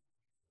and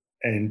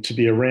to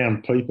be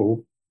around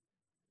people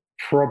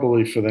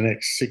probably for the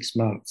next 6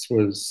 months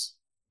was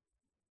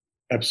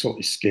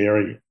absolutely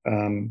scary.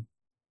 I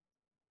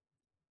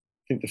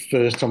think the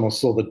first time I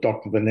saw the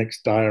doctor the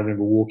next day, I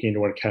remember walking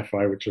into a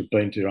cafe, which I'd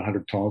been to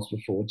 100 times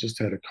before, just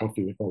had a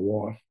coffee with my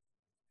wife.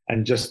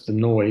 And just the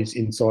noise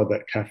inside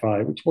that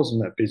cafe, which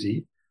wasn't that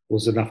busy,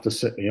 was enough to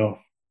set me off.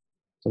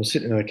 So I'm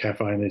sitting in the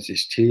cafe and there's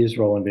these tears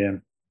rolling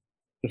down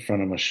the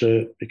front of my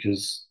shirt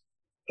because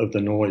of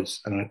the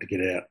noise, and I had to get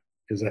out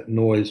because that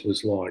noise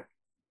was like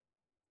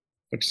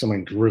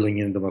someone drilling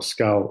into my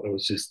skull. It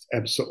was just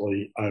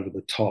absolutely over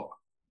the top.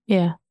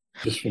 Yeah.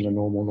 Just from the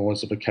normal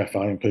noise of a cafe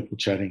and people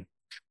chatting.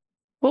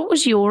 What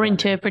was your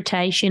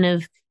interpretation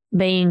of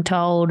being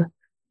told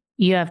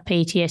you have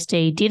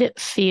PTSD? Did it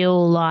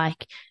feel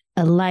like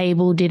a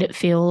label? Did it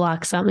feel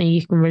like something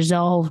you can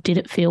resolve? Did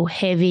it feel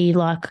heavy?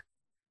 Oh,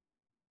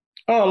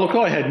 look,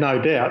 I had no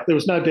doubt. There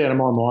was no doubt in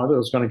my mind that I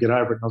was going to get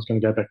over it and I was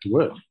going to go back to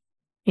work.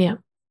 Yeah.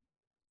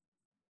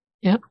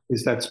 Yeah.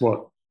 Because that's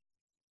what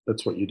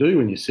you do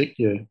when you're sick.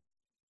 You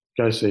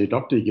go see a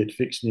doctor, you get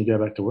fixed, and you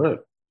go back to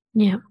work.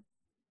 Yeah.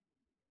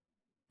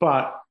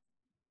 But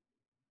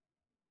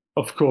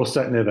of course,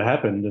 that never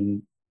happened,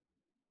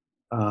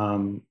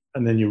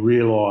 and then you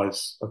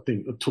realise. I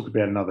think it took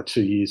about another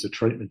 2 years of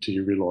treatment till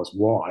you realise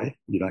why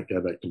you don't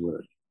go back to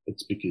work.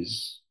 It's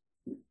because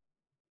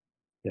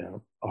a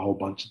whole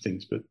bunch of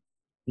things, but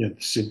the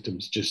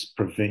symptoms just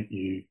prevent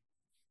you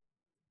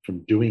from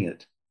doing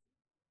it.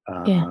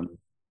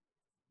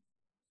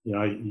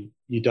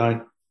 You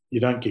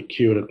don't get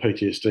cured of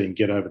PTSD and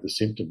get over the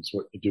symptoms.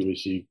 What you do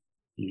is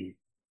you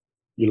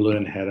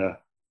learn how to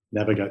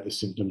navigate the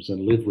symptoms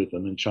and live with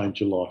them and change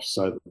your life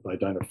so that they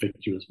don't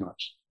affect you as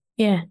much.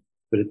 Yeah.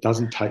 But it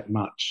doesn't take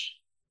much.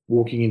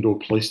 Walking into a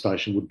police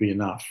station would be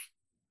enough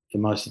for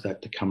most of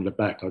that to come to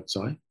back, I'd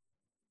say.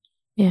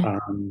 Yeah.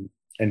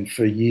 And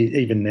for years,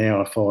 even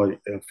now, if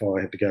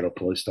I had to go to a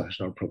police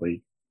station, I'd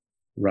probably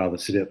rather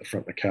sit out the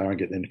front of the car and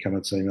get them to come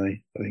and see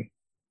me. I think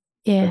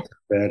that's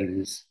how bad it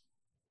is.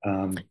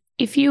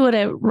 If you were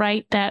to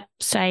rate that,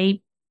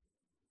 say,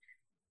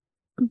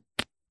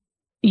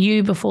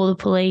 you before the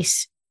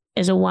police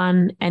as a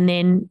 1, and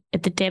then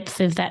at the depth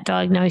of that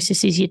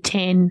diagnosis is your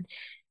 10,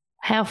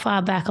 how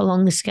far back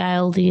along the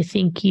scale do you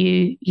think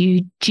you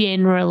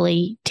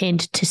generally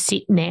tend to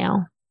sit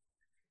now?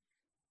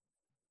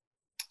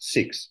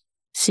 6.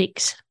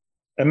 6.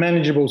 A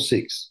manageable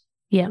 6.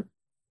 Yeah.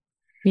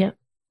 Yeah.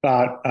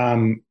 But,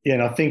 and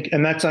I think,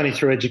 and that's only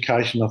through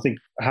education. I think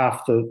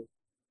half the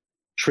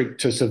trick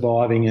to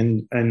surviving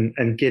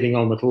and getting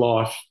on with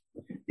life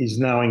is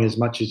knowing as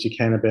much as you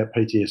can about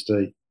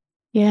PTSD.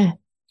 Yeah.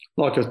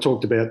 Like I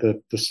talked about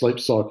the sleep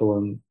cycle,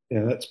 and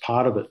that's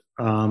part of it.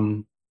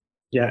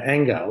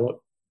 Anger.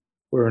 Look,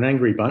 we're an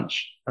angry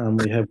bunch.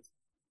 We have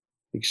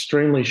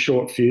extremely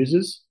short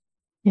fuses.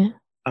 Yeah.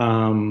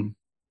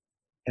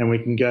 And we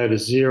can go to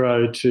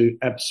 0 to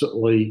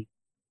absolutely,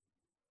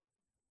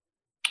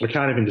 I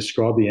can't even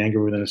describe the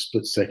anger within a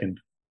split second,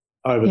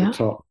 over the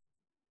top.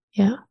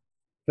 Yeah.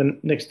 And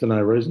next to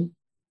no reason.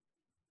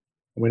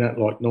 We don't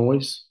like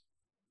noise.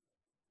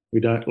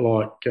 We don't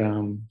like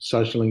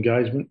social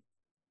engagement.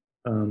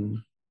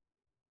 We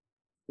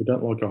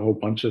don't like a whole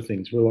bunch of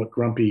things. We're like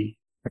grumpy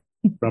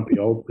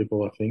old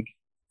people, I think,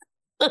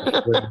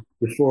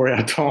 before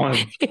our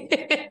time.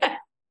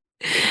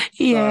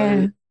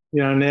 Yeah. So,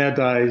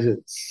 nowadays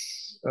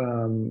it's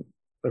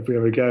if we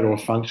ever go to a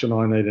function,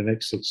 I need an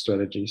exit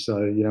strategy.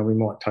 So, we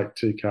might take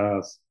 2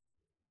 cars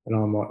and I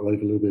might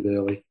leave a little bit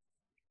early.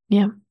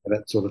 Yeah.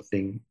 That sort of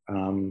thing.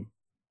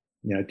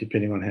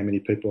 Depending on how many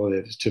people are there,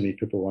 if there's too many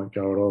people, won't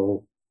go at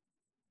all.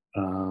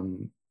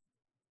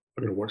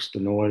 I've got to watch the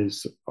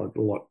noise. I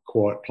like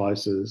quiet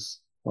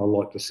places. I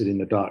like to sit in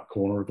the dark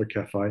corner of a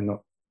cafe,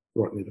 not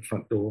right near the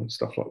front door and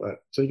stuff like that.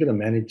 So you've got to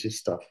manage this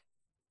stuff.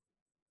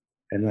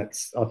 And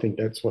I think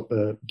that's what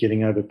the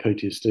getting over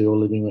PTSD or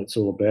living it's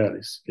all about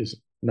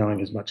is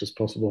knowing as much as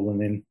possible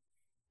and then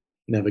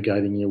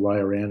navigating your way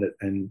around it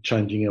and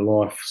changing your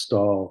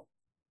lifestyle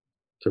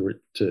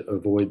to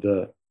avoid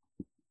the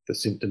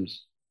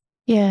symptoms.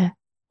 Yeah.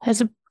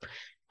 Has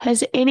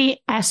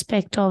any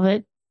aspect of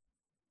it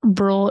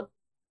brought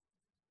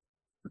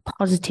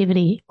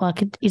positivity?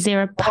 Like, is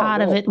there a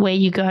part of it where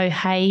you go,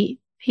 hey,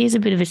 here's a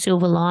bit of a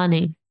silver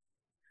lining?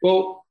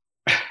 Well,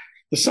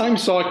 the same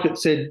psych that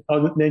said,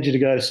 I need you to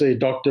go see a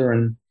doctor,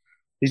 and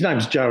his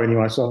name's Joe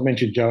anyway, so I've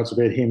mentioned Joe, it's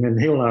about him, and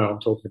he'll know what I'm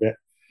talking about.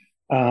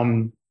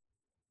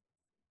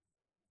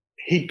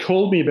 He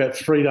called me about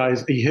 3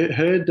 days. He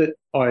heard that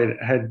I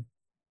had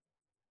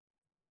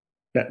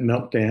that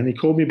meltdown. He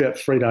called me about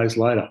 3 days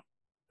later.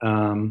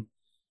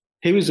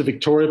 He was a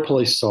Victoria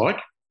Police psych,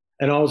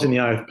 and I was in the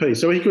AFP,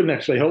 so he couldn't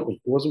actually help me.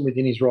 It wasn't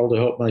within his role to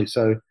help me,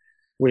 so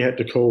we had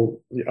to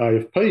call the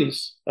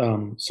AFP's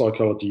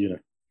psychology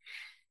unit.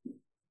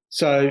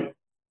 So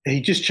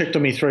he just checked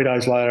on me 3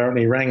 days later, and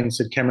he rang and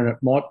said, "Cameron,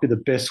 it might be the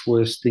best,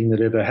 worst thing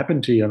that ever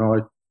happened to you."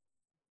 And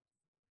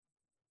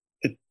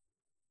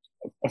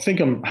I think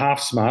I'm half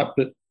smart,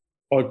 but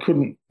I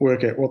couldn't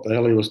work out what the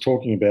hell he was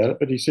talking about.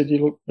 But he said,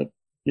 you'll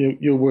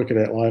work it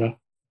out later.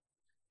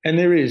 And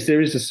there is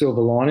a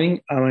silver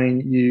lining. I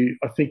mean,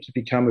 I think you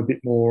become a bit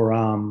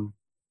more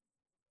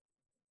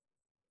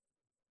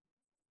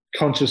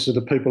conscious of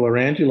the people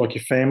around you, like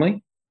your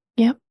family.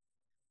 Yep.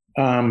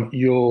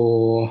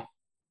 Your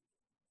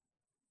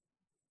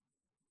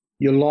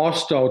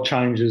lifestyle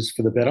changes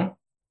for the better.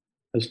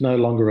 It's no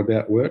longer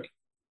about work.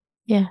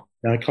 Yeah.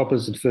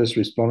 Coppers and first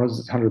responders,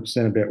 it's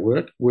 100% about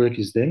work. Work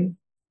is them,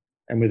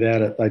 and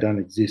without it, they don't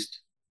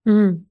exist.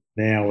 Mm.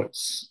 Now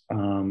it's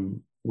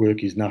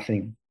work is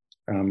nothing.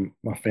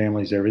 My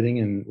family's everything,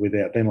 and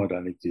without them, I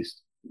don't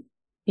exist.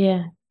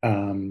 Yeah.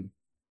 The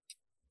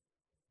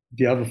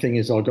other thing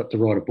is I got to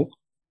write a book,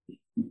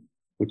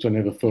 which I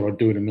never thought I'd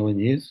do in a million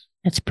years.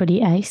 That's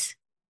pretty ace.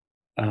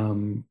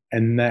 And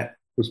that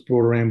was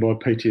brought around by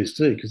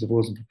PTSD, because if it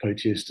wasn't for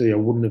PTSD, I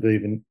wouldn't have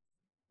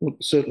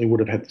certainly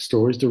would have had the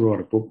stories to write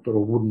a book, but I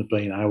wouldn't have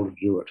been able to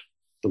do it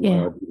the way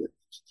I did it.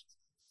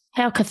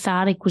 How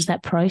cathartic was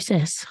that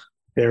process?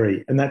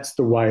 Very. And that's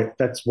why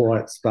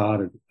it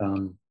started.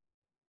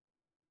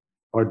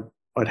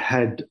 I'd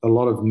had a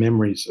lot of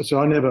memories. So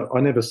I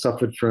never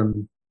suffered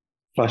from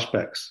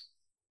flashbacks.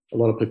 A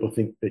lot of people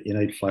think that you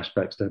need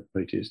flashbacks to have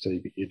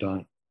PTSD, but you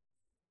don't.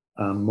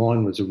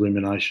 Mine was a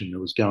rumination. It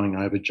was going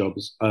over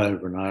jobs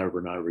over and over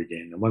and over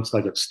again. And once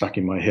they got stuck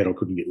in my head, I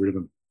couldn't get rid of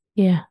them.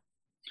 Yeah.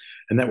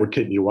 And that would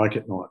keep me awake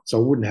at night. So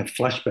I wouldn't have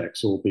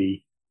flashbacks or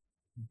be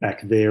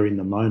back there in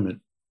the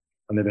moment.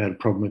 I never had a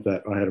problem with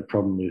that. I had a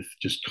problem with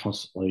just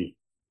constantly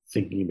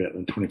thinking about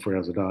them 24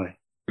 hours a day.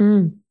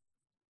 Mm.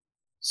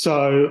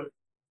 So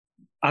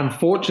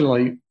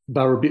unfortunately,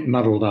 they were a bit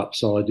muddled up.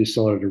 So I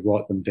decided to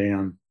write them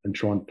down and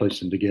try and piece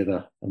them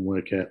together and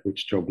work out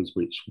which job was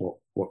which, what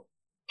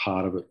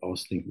part of it I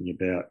was thinking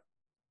about.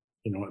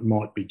 It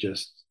might be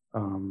just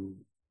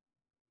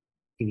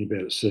thinking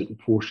about a certain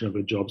portion of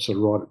a job, so I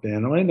write it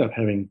down. I end up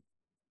having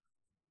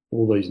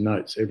all these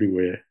notes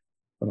everywhere.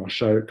 And I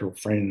showed it to a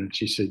friend, and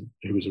she said,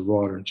 who was a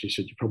writer, and she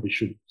said, you probably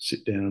should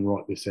sit down and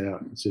write this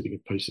out and see if you can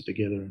piece it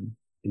together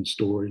in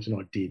stories. And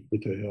I did,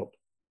 with her help.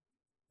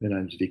 Her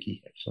name's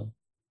Vicky, actually.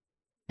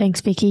 Thanks,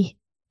 Vicky.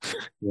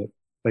 Yeah,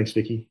 thanks,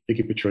 Vicky.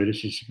 Vicky Petrita,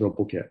 she's got a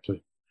book out too.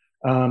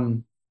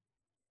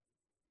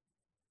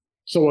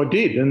 So I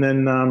did, and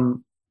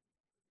then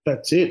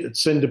that's it. It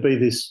seemed to be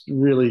this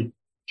really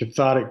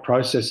cathartic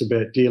process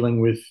about dealing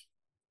with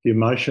the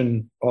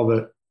emotion of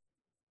it,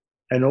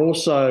 and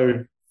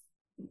also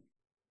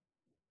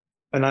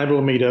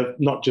enabled me to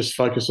not just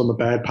focus on the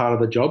bad part of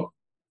the job,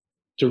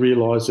 to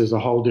realise there's a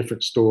whole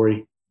different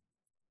story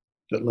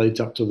that leads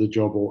up to the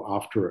job or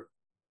after it.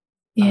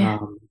 Yeah.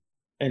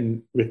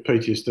 And with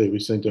PTSD, we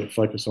seem to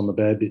focus on the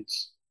bad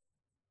bits.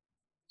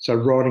 So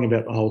writing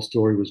about the whole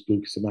story was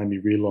good, because it made me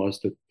realise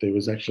that there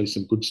was actually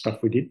some good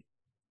stuff we did.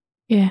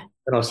 Yeah.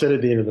 And I said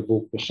at the end of the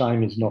book, the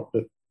shame is not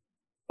that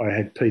I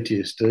had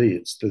PTSD.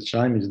 It's the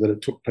shame is that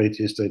it took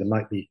PTSD to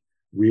make me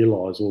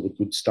realise all the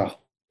good stuff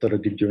that I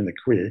did during the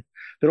career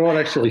that I'd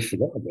actually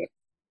forgotten about.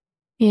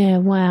 Yeah,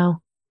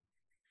 wow.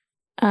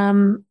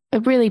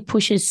 It really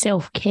pushes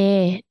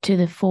self-care to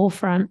the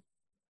forefront,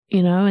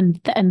 and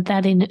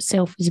that in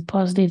itself is a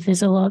positive.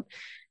 There's a lot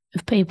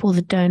of people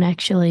that don't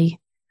actually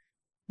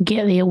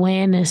get the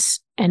awareness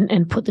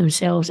and put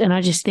themselves. And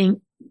I just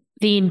think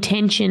the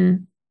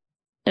intention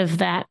of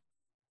that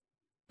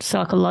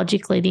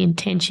psychologically, the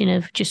intention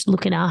of just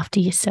looking after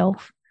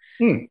yourself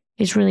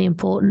is really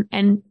important.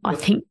 And I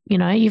think,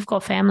 you've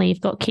got family,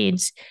 you've got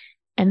kids,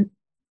 and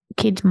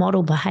kids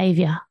model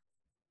behaviour.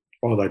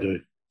 Oh, they do.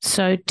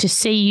 So to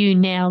see you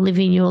now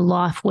living your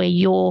life where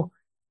you're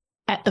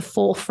at the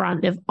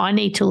forefront of, I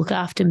need to look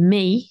after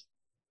me,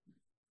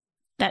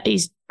 that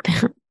is,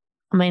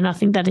 I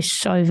think that is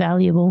so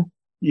valuable.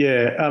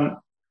 Yeah.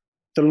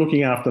 The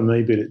looking after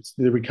me bit, it's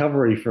the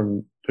recovery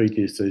from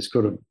PTSD. It's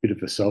got a bit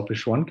of a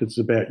selfish one, because it's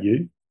about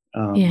you.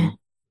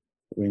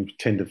 We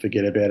tend to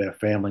forget about our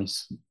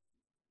families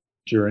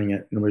during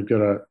it, and we've got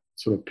to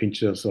sort of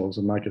pinch ourselves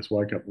and make us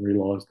wake up and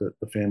realise that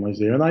the family's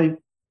there. And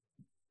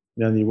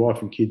your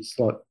wife and kids,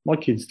 like my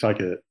kids took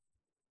a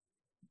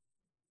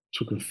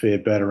fair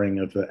battering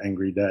of the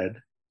angry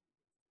dad,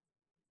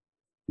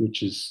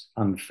 which is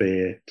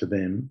unfair to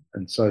them,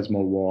 and so is my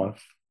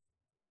wife.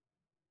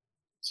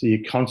 So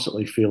you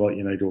constantly feel like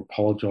you need to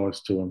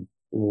apologise to them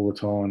all the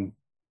time,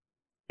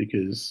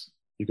 because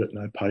you've got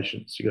no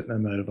patience, you've got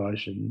no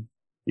motivation,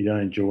 you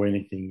don't enjoy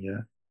anything,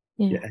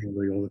 you're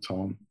angry all the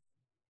time.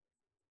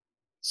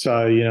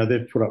 So,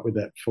 they've put up with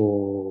that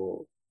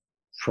for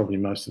probably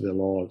most of their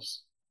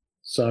lives.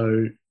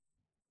 So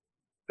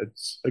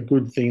it's a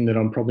good thing that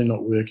I'm probably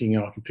not working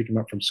and I can pick them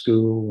up from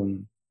school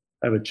and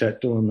have a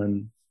chat to them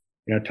and,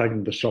 take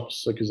them to the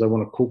shops because they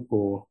want to cook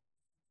or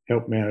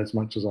help me out as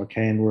much as I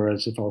can.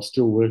 Whereas if I was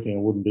still working, I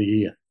wouldn't be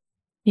here.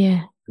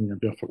 Yeah.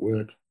 Be off at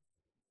work.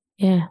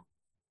 Yeah.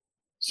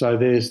 So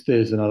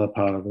there's another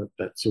part of it,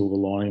 that silver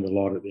lining, the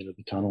light at the end of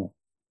the tunnel.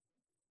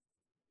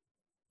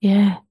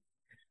 Yeah.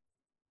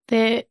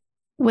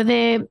 Were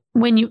there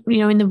when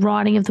in the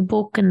writing of the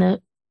book and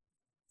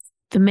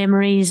the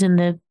memories and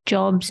the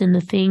jobs and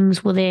the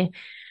things,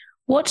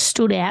 what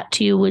stood out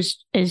to you were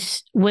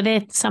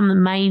there some of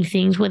the main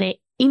things? Were there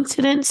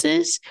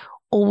incidences,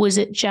 or was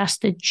it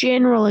just the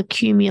general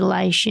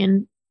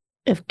accumulation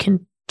of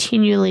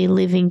continually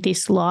living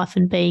this life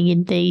and being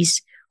in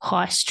these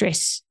high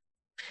stress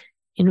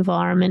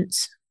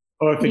environments?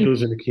 I think it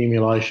was an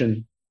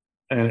accumulation,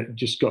 and it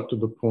just got to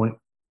the point.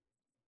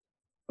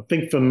 I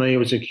think for me it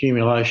was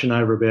accumulation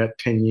over about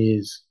 10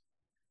 years,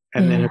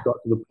 and then it got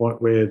to the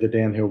point where the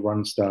downhill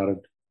run started.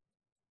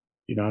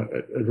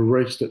 It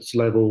reached its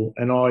level,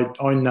 and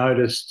I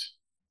noticed,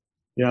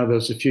 there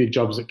was a few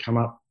jobs that come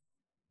up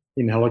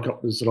in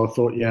helicopters that I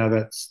thought,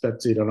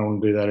 that's it. I don't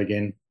want to do that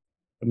again.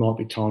 It might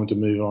be time to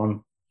move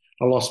on.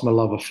 I lost my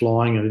love of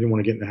flying. I didn't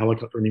want to get in the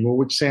helicopter anymore,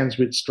 which sounds a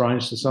bit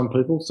strange to some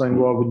people, saying,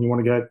 why wouldn't you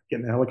want to go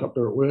get in the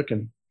helicopter at work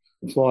and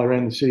fly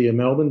around the city of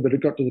Melbourne? But it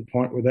got to the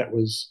point where that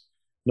was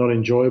not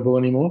enjoyable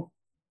anymore.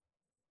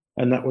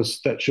 And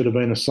that should have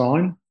been a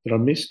sign that I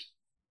missed.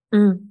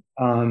 And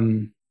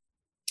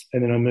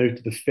then I moved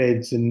to the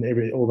feds and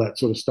all that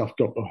sort of stuff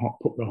got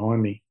put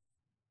behind me.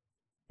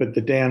 But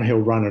the downhill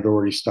run had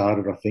already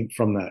started, I think,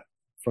 from that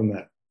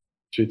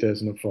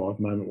 2005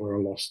 moment where I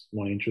lost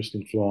my interest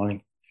in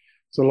flying.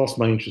 So I lost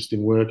my interest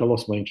in work. I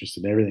lost my interest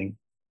in everything.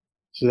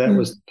 So that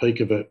was the peak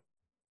of it.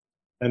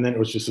 And then it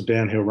was just a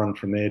downhill run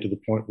from there to the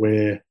point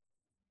where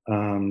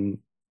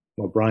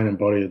my brain and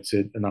body had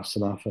said enough's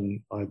enough,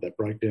 and I had that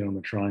breakdown on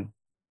the train.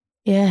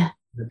 Yeah.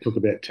 It took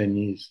about 10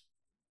 years.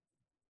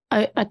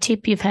 I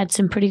tip you've had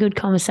some pretty good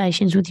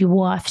conversations with your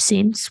wife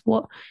since.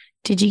 What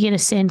did you get a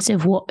sense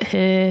of what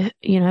her,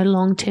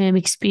 long-term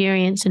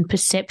experience and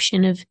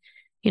perception of,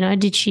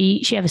 did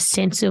she have a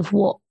sense of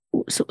what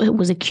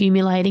was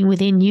accumulating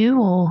within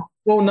you, or?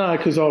 Well, no,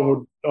 because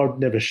I'd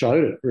never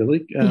showed it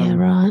really. Yeah,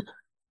 right.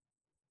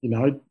 I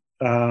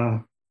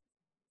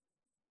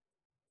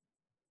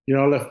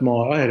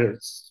had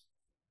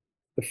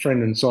a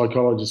friend and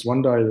psychologist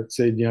one day that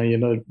said, you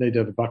need to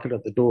have a bucket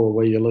at the door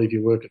where you leave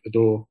your work at the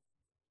door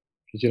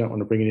because you don't want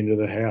to bring it into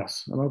the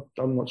house. And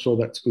I'm not sure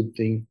that's a good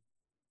thing,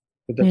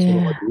 but that's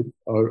what I did.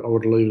 I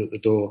would leave it at the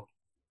door,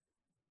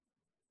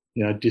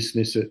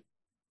 dismiss it.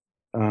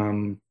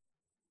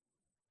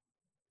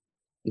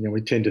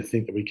 We tend to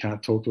think that we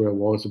can't talk to our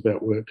wives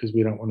about work because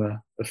we don't want to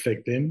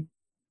affect them.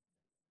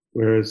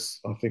 Whereas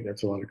I think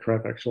that's a lot of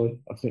crap, actually.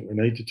 I think we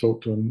need to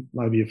talk to them.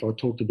 Maybe if I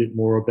talked a bit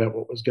more about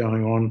what was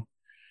going on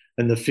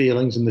and the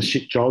feelings and the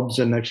shit jobs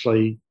and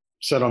actually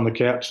sat on the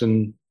couch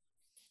and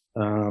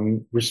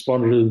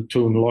responded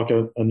to them like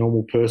a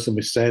normal person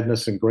with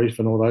sadness and grief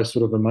and all those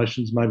sort of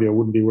emotions, maybe I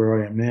wouldn't be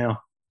where I am now.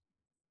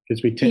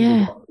 Because we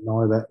tend to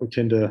deny that. We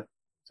tend to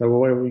say,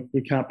 well,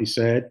 we can't be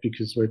sad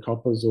because we're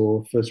coppers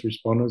or first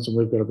responders and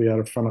we've got to be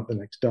able to front it the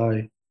next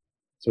day.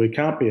 So we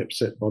can't be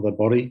upset by the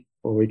body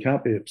or we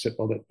can't be upset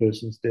by that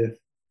person's death.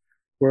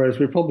 Whereas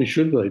we probably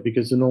should be,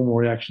 because the normal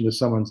reaction to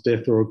someone's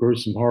death or a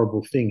gruesome,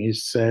 horrible thing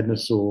is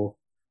sadness or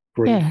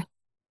grief. Yeah.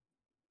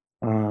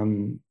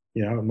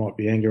 It might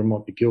be anger, it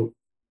might be guilt.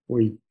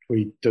 We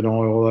deny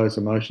all those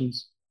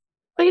emotions.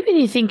 Even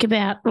you think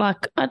about,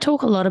 I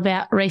talk a lot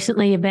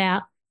recently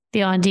about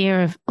the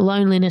idea of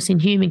loneliness in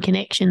human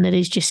connection that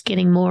is just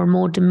getting more and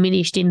more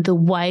diminished in the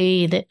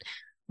way that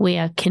we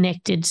are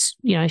connected,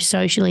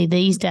 socially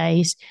these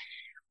days.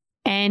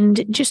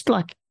 And just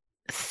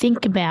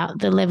think about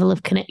the level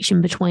of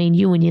connection between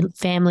you and your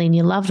family and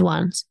your loved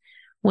ones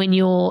when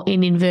you're,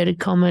 in inverted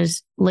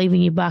commas,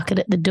 leaving your bucket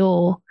at the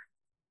door.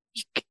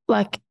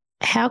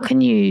 How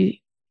can you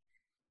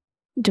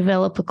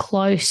develop a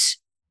close,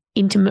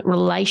 intimate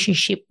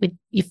relationship with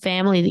your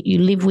family that you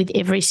live with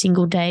every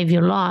single day of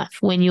your life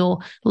when you're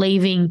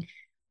leaving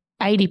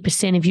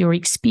 80% of your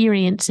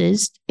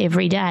experiences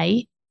every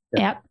day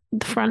out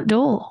the front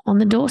door, on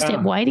the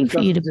doorstep, waiting for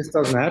you to... It just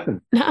doesn't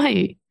happen. No.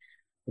 It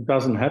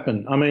doesn't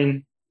happen. I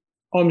mean,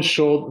 I'm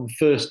sure the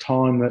first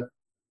time that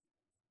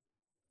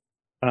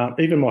I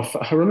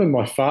remember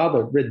my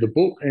father read the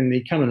book and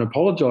he came and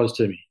apologised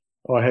to me.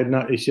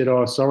 He said,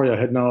 "Oh, sorry, I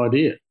had no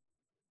idea."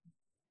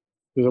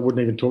 Because I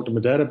wouldn't even talk to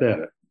my dad about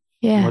it.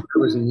 Yeah. My dad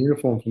was in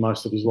uniform for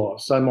most of his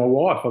life. So my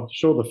wife, I'm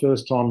sure the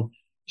first time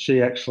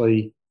she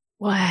actually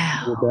knew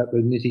about the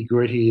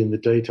nitty-gritty and the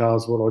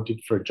details of what I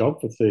did for a job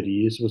for 30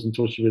 years was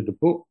until she read the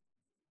book.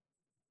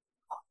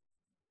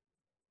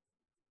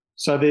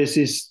 So there's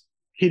this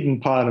hidden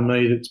part of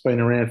me that's been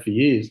around for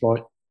years,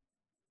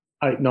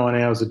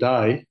 8-9 hours a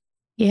day.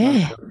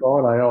 Yeah. On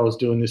Friday, I was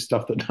doing this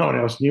stuff that no one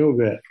else knew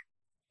about,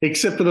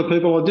 except for the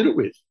people I did it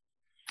with.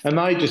 And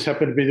they just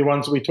happened to be the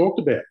ones that we talked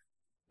about.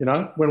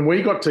 When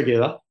we got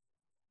together,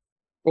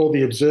 all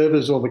the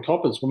observers, all the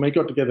coppers, when we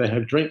got together and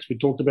have drinks, we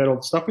talked about all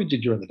the stuff we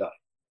did during the day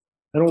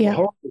and all the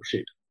horrible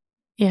shit.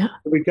 Yeah.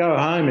 We go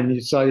home and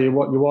you say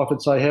what your wife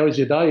would say, how was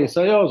your day? You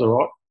say, oh, it was all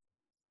right.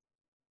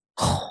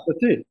 That's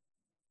it.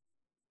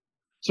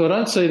 So I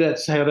don't see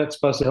that's how that's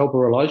supposed to help a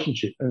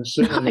relationship. And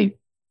certainly,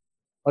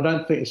 I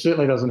don't think it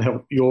certainly doesn't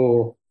help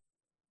your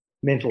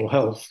mental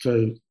health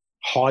to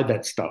hide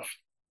that stuff.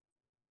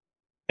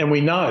 And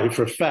we know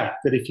for a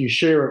fact that if you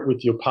share it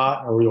with your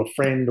partner or your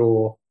friend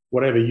or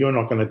whatever, you're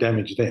not going to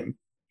damage them.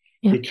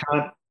 Yeah.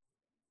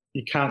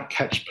 You can't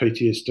catch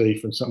PTSD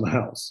from someone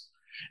else,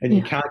 and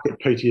you can't get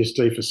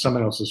PTSD for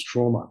someone else's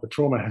trauma. The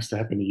trauma has to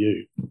happen to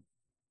you.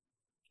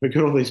 We've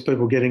got all these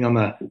people getting on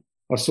the.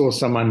 I saw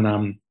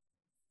someone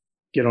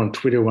get on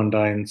Twitter one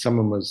day, and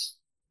someone was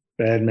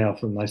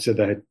badmouthing. And they said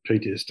they had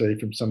PTSD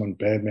from someone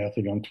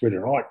badmouthing on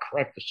Twitter. And I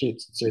cracked the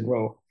shits and said,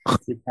 "Well,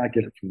 you can't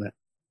get it from that."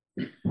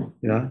 You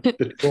know,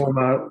 the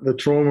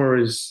trauma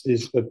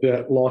is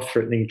about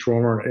life-threatening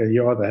trauma.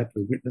 You either have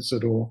to witness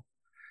it or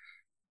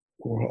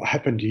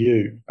happen to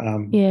you.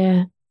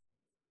 Yeah.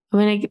 I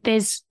mean,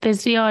 there's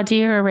the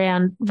idea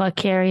around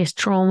vicarious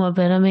trauma,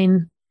 but I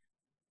mean,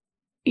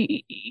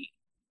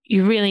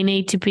 you really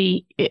need to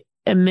be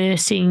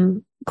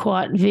immersing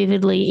quite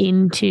vividly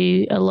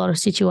into a lot of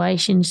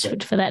situations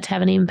for that to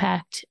have an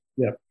impact.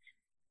 Yeah.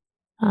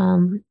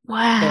 Wow.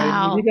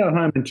 So when you go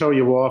home and tell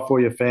your wife or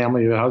your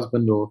family, your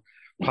husband or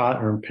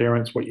partner and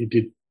parents what you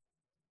did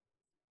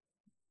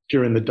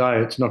during the day,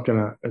 it's not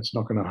gonna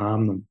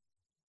harm them.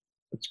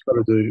 It's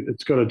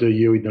got to do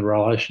you in the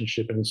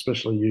relationship, and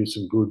especially you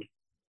some good,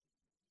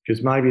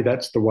 because maybe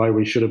that's the way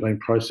we should have been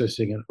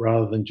processing it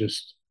rather than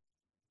just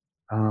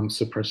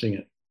suppressing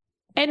it.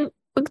 And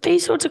look,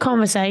 these sorts of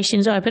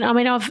conversations open. I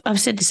mean, I've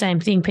said the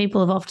same thing.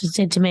 People have often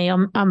said to me,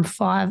 I'm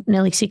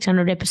nearly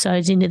 600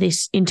 episodes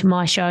into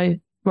my show,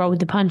 Roll with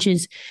the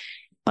Punches.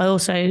 I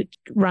also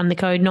run the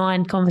Code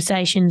 9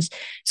 conversations.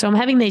 So I'm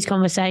having these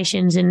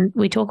conversations and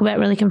we talk about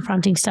really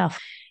confronting stuff.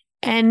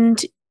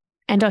 And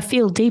I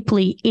feel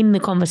deeply in the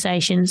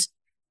conversations,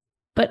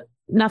 but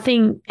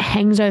nothing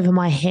hangs over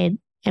my head.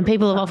 And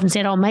people have often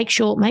said, "Oh, make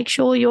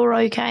sure you're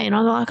okay." And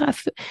I'm like,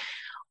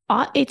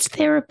 it's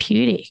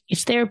therapeutic.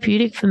 It's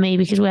therapeutic for me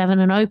because we're having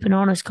an open,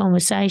 honest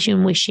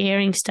conversation. We're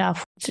sharing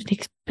stuff.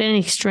 It's been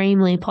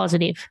extremely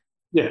positive.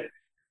 Yeah,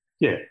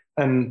 yeah,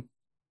 and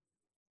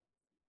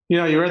you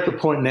know, you're at the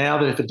point now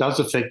that if it does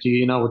affect you,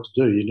 you know what to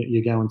do.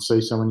 You go and see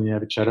someone, and you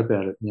have a chat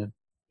about it. And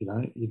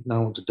you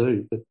know what to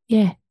do. But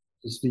yeah.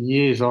 It's the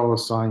years I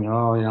was saying,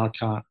 oh, I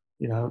can't,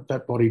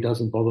 that body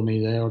doesn't bother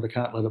me there, or I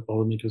can't let it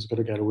bother me because I've got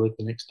to go to work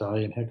the next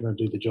day, and how can I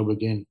do the job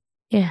again?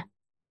 Yeah.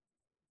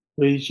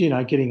 Whereas,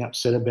 getting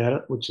upset about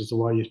it, which is the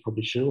way you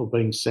probably should, or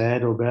being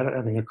sad about it,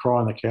 having a cry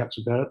on the couch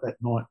about it that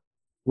night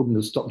wouldn't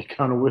have stopped me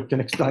going to work the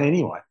next day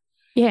anyway.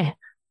 Yeah.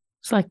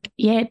 It's like,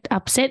 it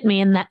upset me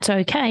and that's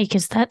okay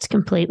because that's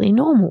completely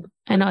normal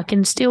and I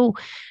can still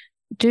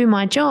do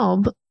my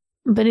job,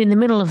 but in the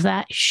middle of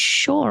that,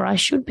 sure, I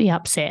should be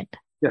upset.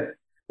 Yeah.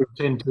 We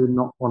tend to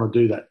not want to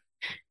do that.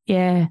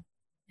 Yeah.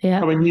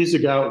 Yeah. I mean, years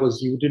ago it was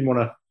you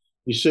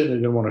certainly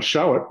didn't want to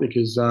show it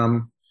because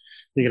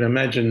you can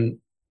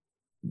imagine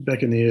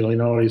back in the early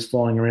 90s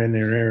flying around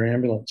in an air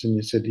ambulance and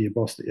you said to your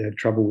boss that you had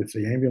trouble with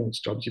the ambulance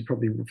jobs, you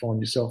probably would find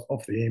yourself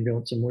off the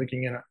ambulance and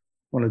working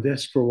on a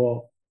desk for a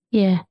while.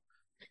 Yeah.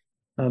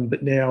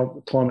 But now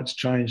the climate's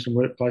changed and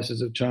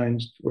workplaces have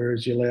changed,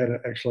 whereas you're allowed to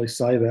actually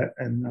say that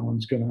and no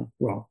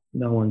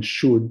one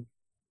should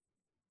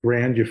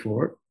ground you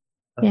for it.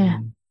 Yeah.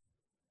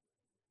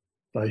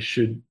 They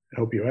should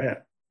help you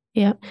out.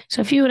 Yeah.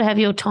 So if you were to have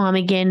your time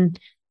again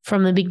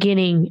from the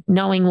beginning,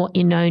 knowing what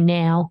you know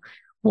now,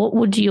 what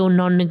would your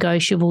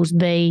non-negotiables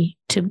be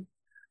to?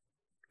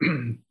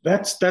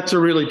 That's a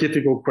really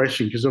difficult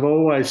question because I've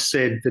always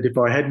said that if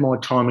I had my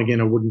time again,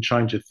 I wouldn't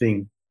change a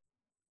thing.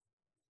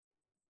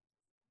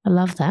 I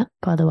love that,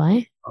 by the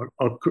way.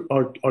 I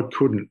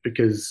couldn't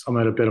because I'm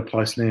at a better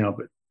place now.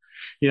 But,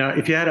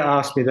 if you had to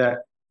ask me that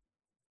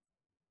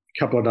a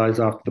couple of days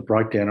after the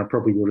breakdown, I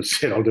probably would have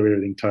said I'll do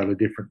everything totally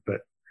different. But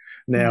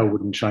now I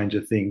wouldn't change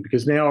a thing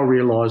because now I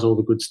realise all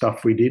the good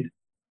stuff we did.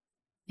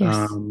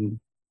 Yes.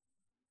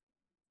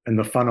 And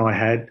the fun I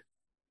had.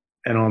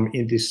 And I'm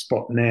in this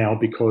spot now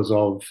because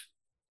of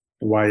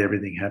the way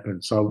everything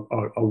happened. So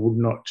I would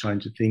not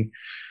change a thing.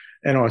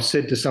 And I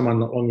said to someone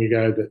not long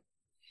ago that,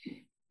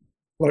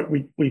 like,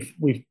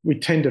 we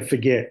tend to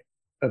forget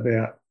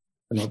about,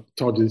 and I've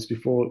told you this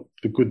before,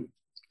 the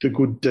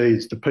good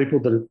deeds, the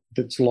people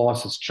that's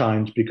life has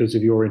changed because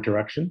of your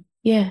interaction.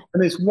 Yeah.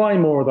 And there's way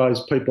more of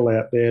those people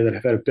out there that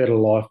have had a better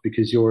life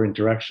because of your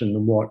interaction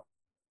than what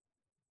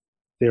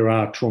there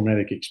are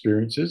traumatic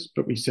experiences.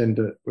 But we seem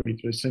to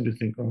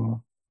think,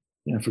 oh,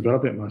 I forgot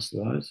about most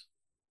of those.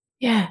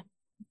 Yeah.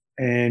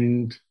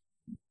 And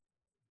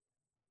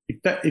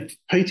if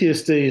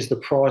PTSD is the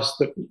price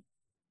that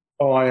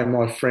I and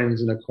my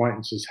friends and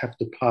acquaintances have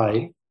to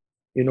pay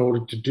in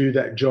order to do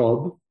that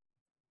job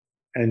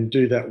and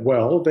do that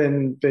well,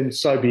 then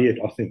so be it,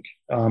 I think.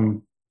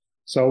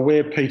 So I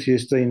wear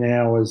PTSD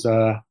now as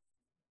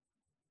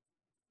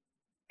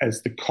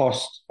as the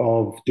cost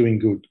of doing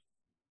good.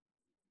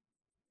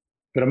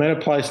 But I'm at a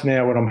place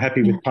now where I'm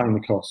happy with paying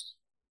the cost.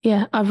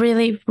 Yeah, I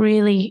really,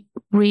 really,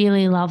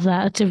 really love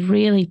that. It's a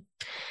really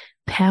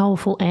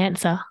powerful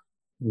answer.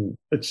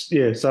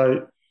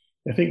 So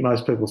I think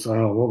most people say,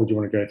 oh, why would you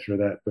want to go through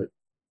that? But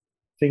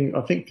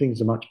I think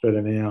things are much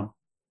better now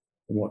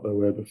than what they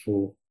were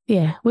before.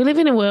 Yeah, we live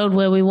in a world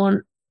where we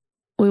want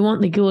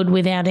the good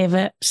without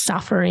ever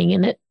suffering,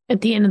 and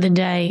at the end of the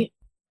day,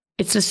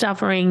 it's the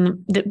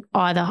suffering that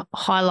either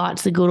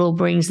highlights the good or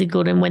brings the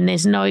good. And when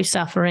there's no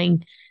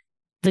suffering,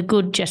 the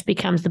good just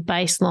becomes the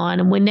baseline,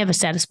 and we're never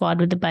satisfied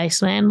with the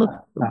baseline. Look,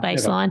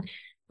 baseline, never.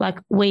 Like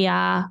we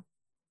are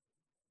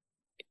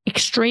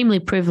extremely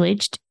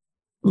privileged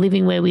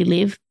living where we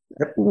live.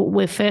 Yep.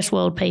 We're first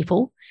world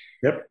people.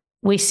 Yep.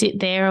 We sit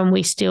there and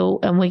we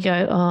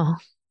go, oh,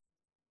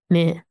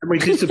 man. And we're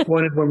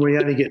disappointed when we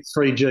only get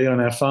 3G on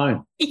our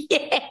phone.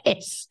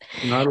 Yes.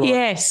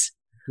 Yes.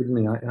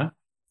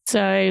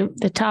 So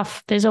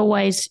there's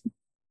always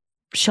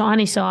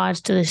shiny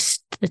sides to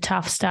the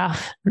tough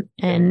stuff,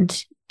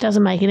 and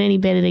doesn't make it any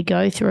better to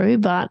go through,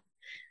 but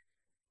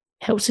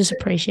helps us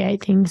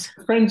appreciate things.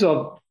 Friends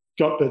I've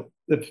got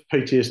that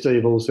PTSD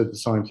have all said the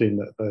same thing,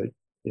 that they,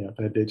 if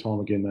they had their time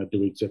again, they'd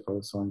do exactly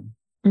the same.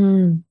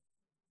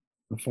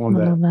 I find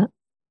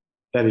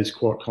that is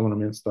quite common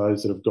amongst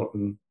those that have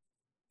gotten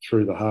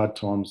through the hard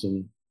times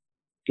and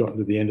gotten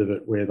to the end of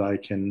it, where they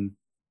can,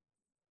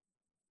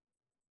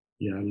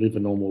 live a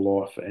normal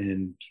life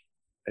and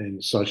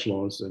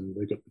socialise, and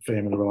they've got the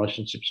family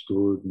relationships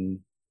good, and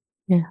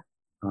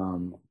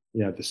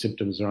the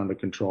symptoms are under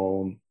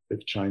control, and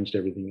they've changed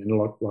everything. And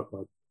like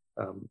my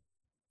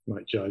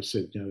mate Joe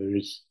said,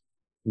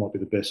 might be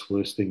the best,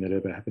 worst thing that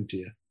ever happened to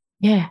you.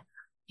 Yeah.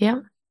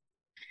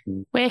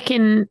 Where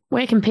can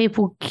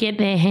people get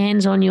their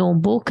hands on your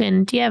book,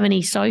 and do you have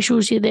any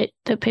socials that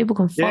people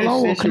can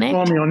follow or connect? Yes, you can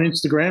find me on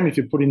Instagram. If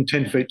you put in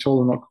 10 feet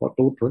tall and not quite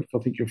bulletproof, I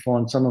think you'll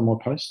find some of my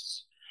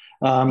posts.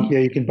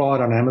 You can buy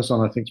it on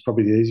Amazon. I think it's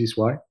probably the easiest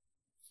way.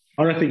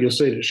 I don't think you'll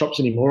see it at shops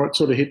anymore. It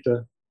sort of hit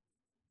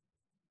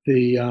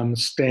the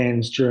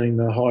stands during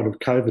the height of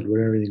COVID,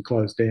 when everything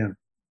closed down.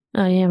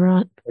 Oh, yeah,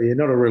 right.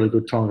 Not a really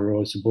good time to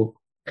release a book.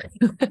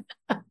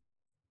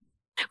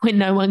 When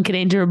no one could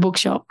enter a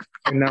bookshop.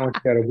 When no one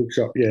could go to a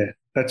bookshop, yeah.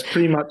 That's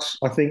pretty much,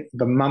 I think,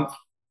 the month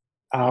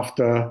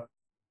after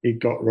it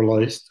got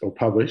released or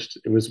published,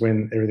 it was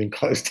when everything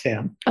closed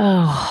down.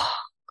 Oh.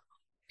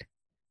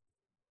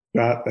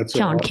 But that's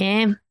Come on,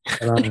 Cam.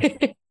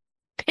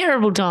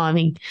 Terrible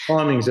timing.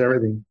 Timing's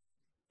everything.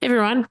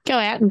 Everyone, go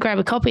out and grab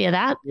a copy of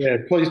that. Yeah,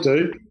 please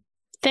do.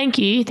 Thank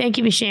you. Thank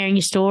you for sharing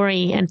your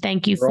story, and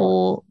thank you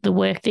for the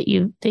work that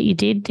you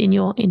did in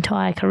your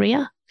entire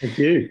career. Thank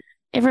you.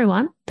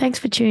 Everyone, thanks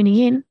for tuning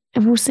in,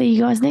 and we'll see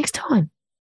you guys next time.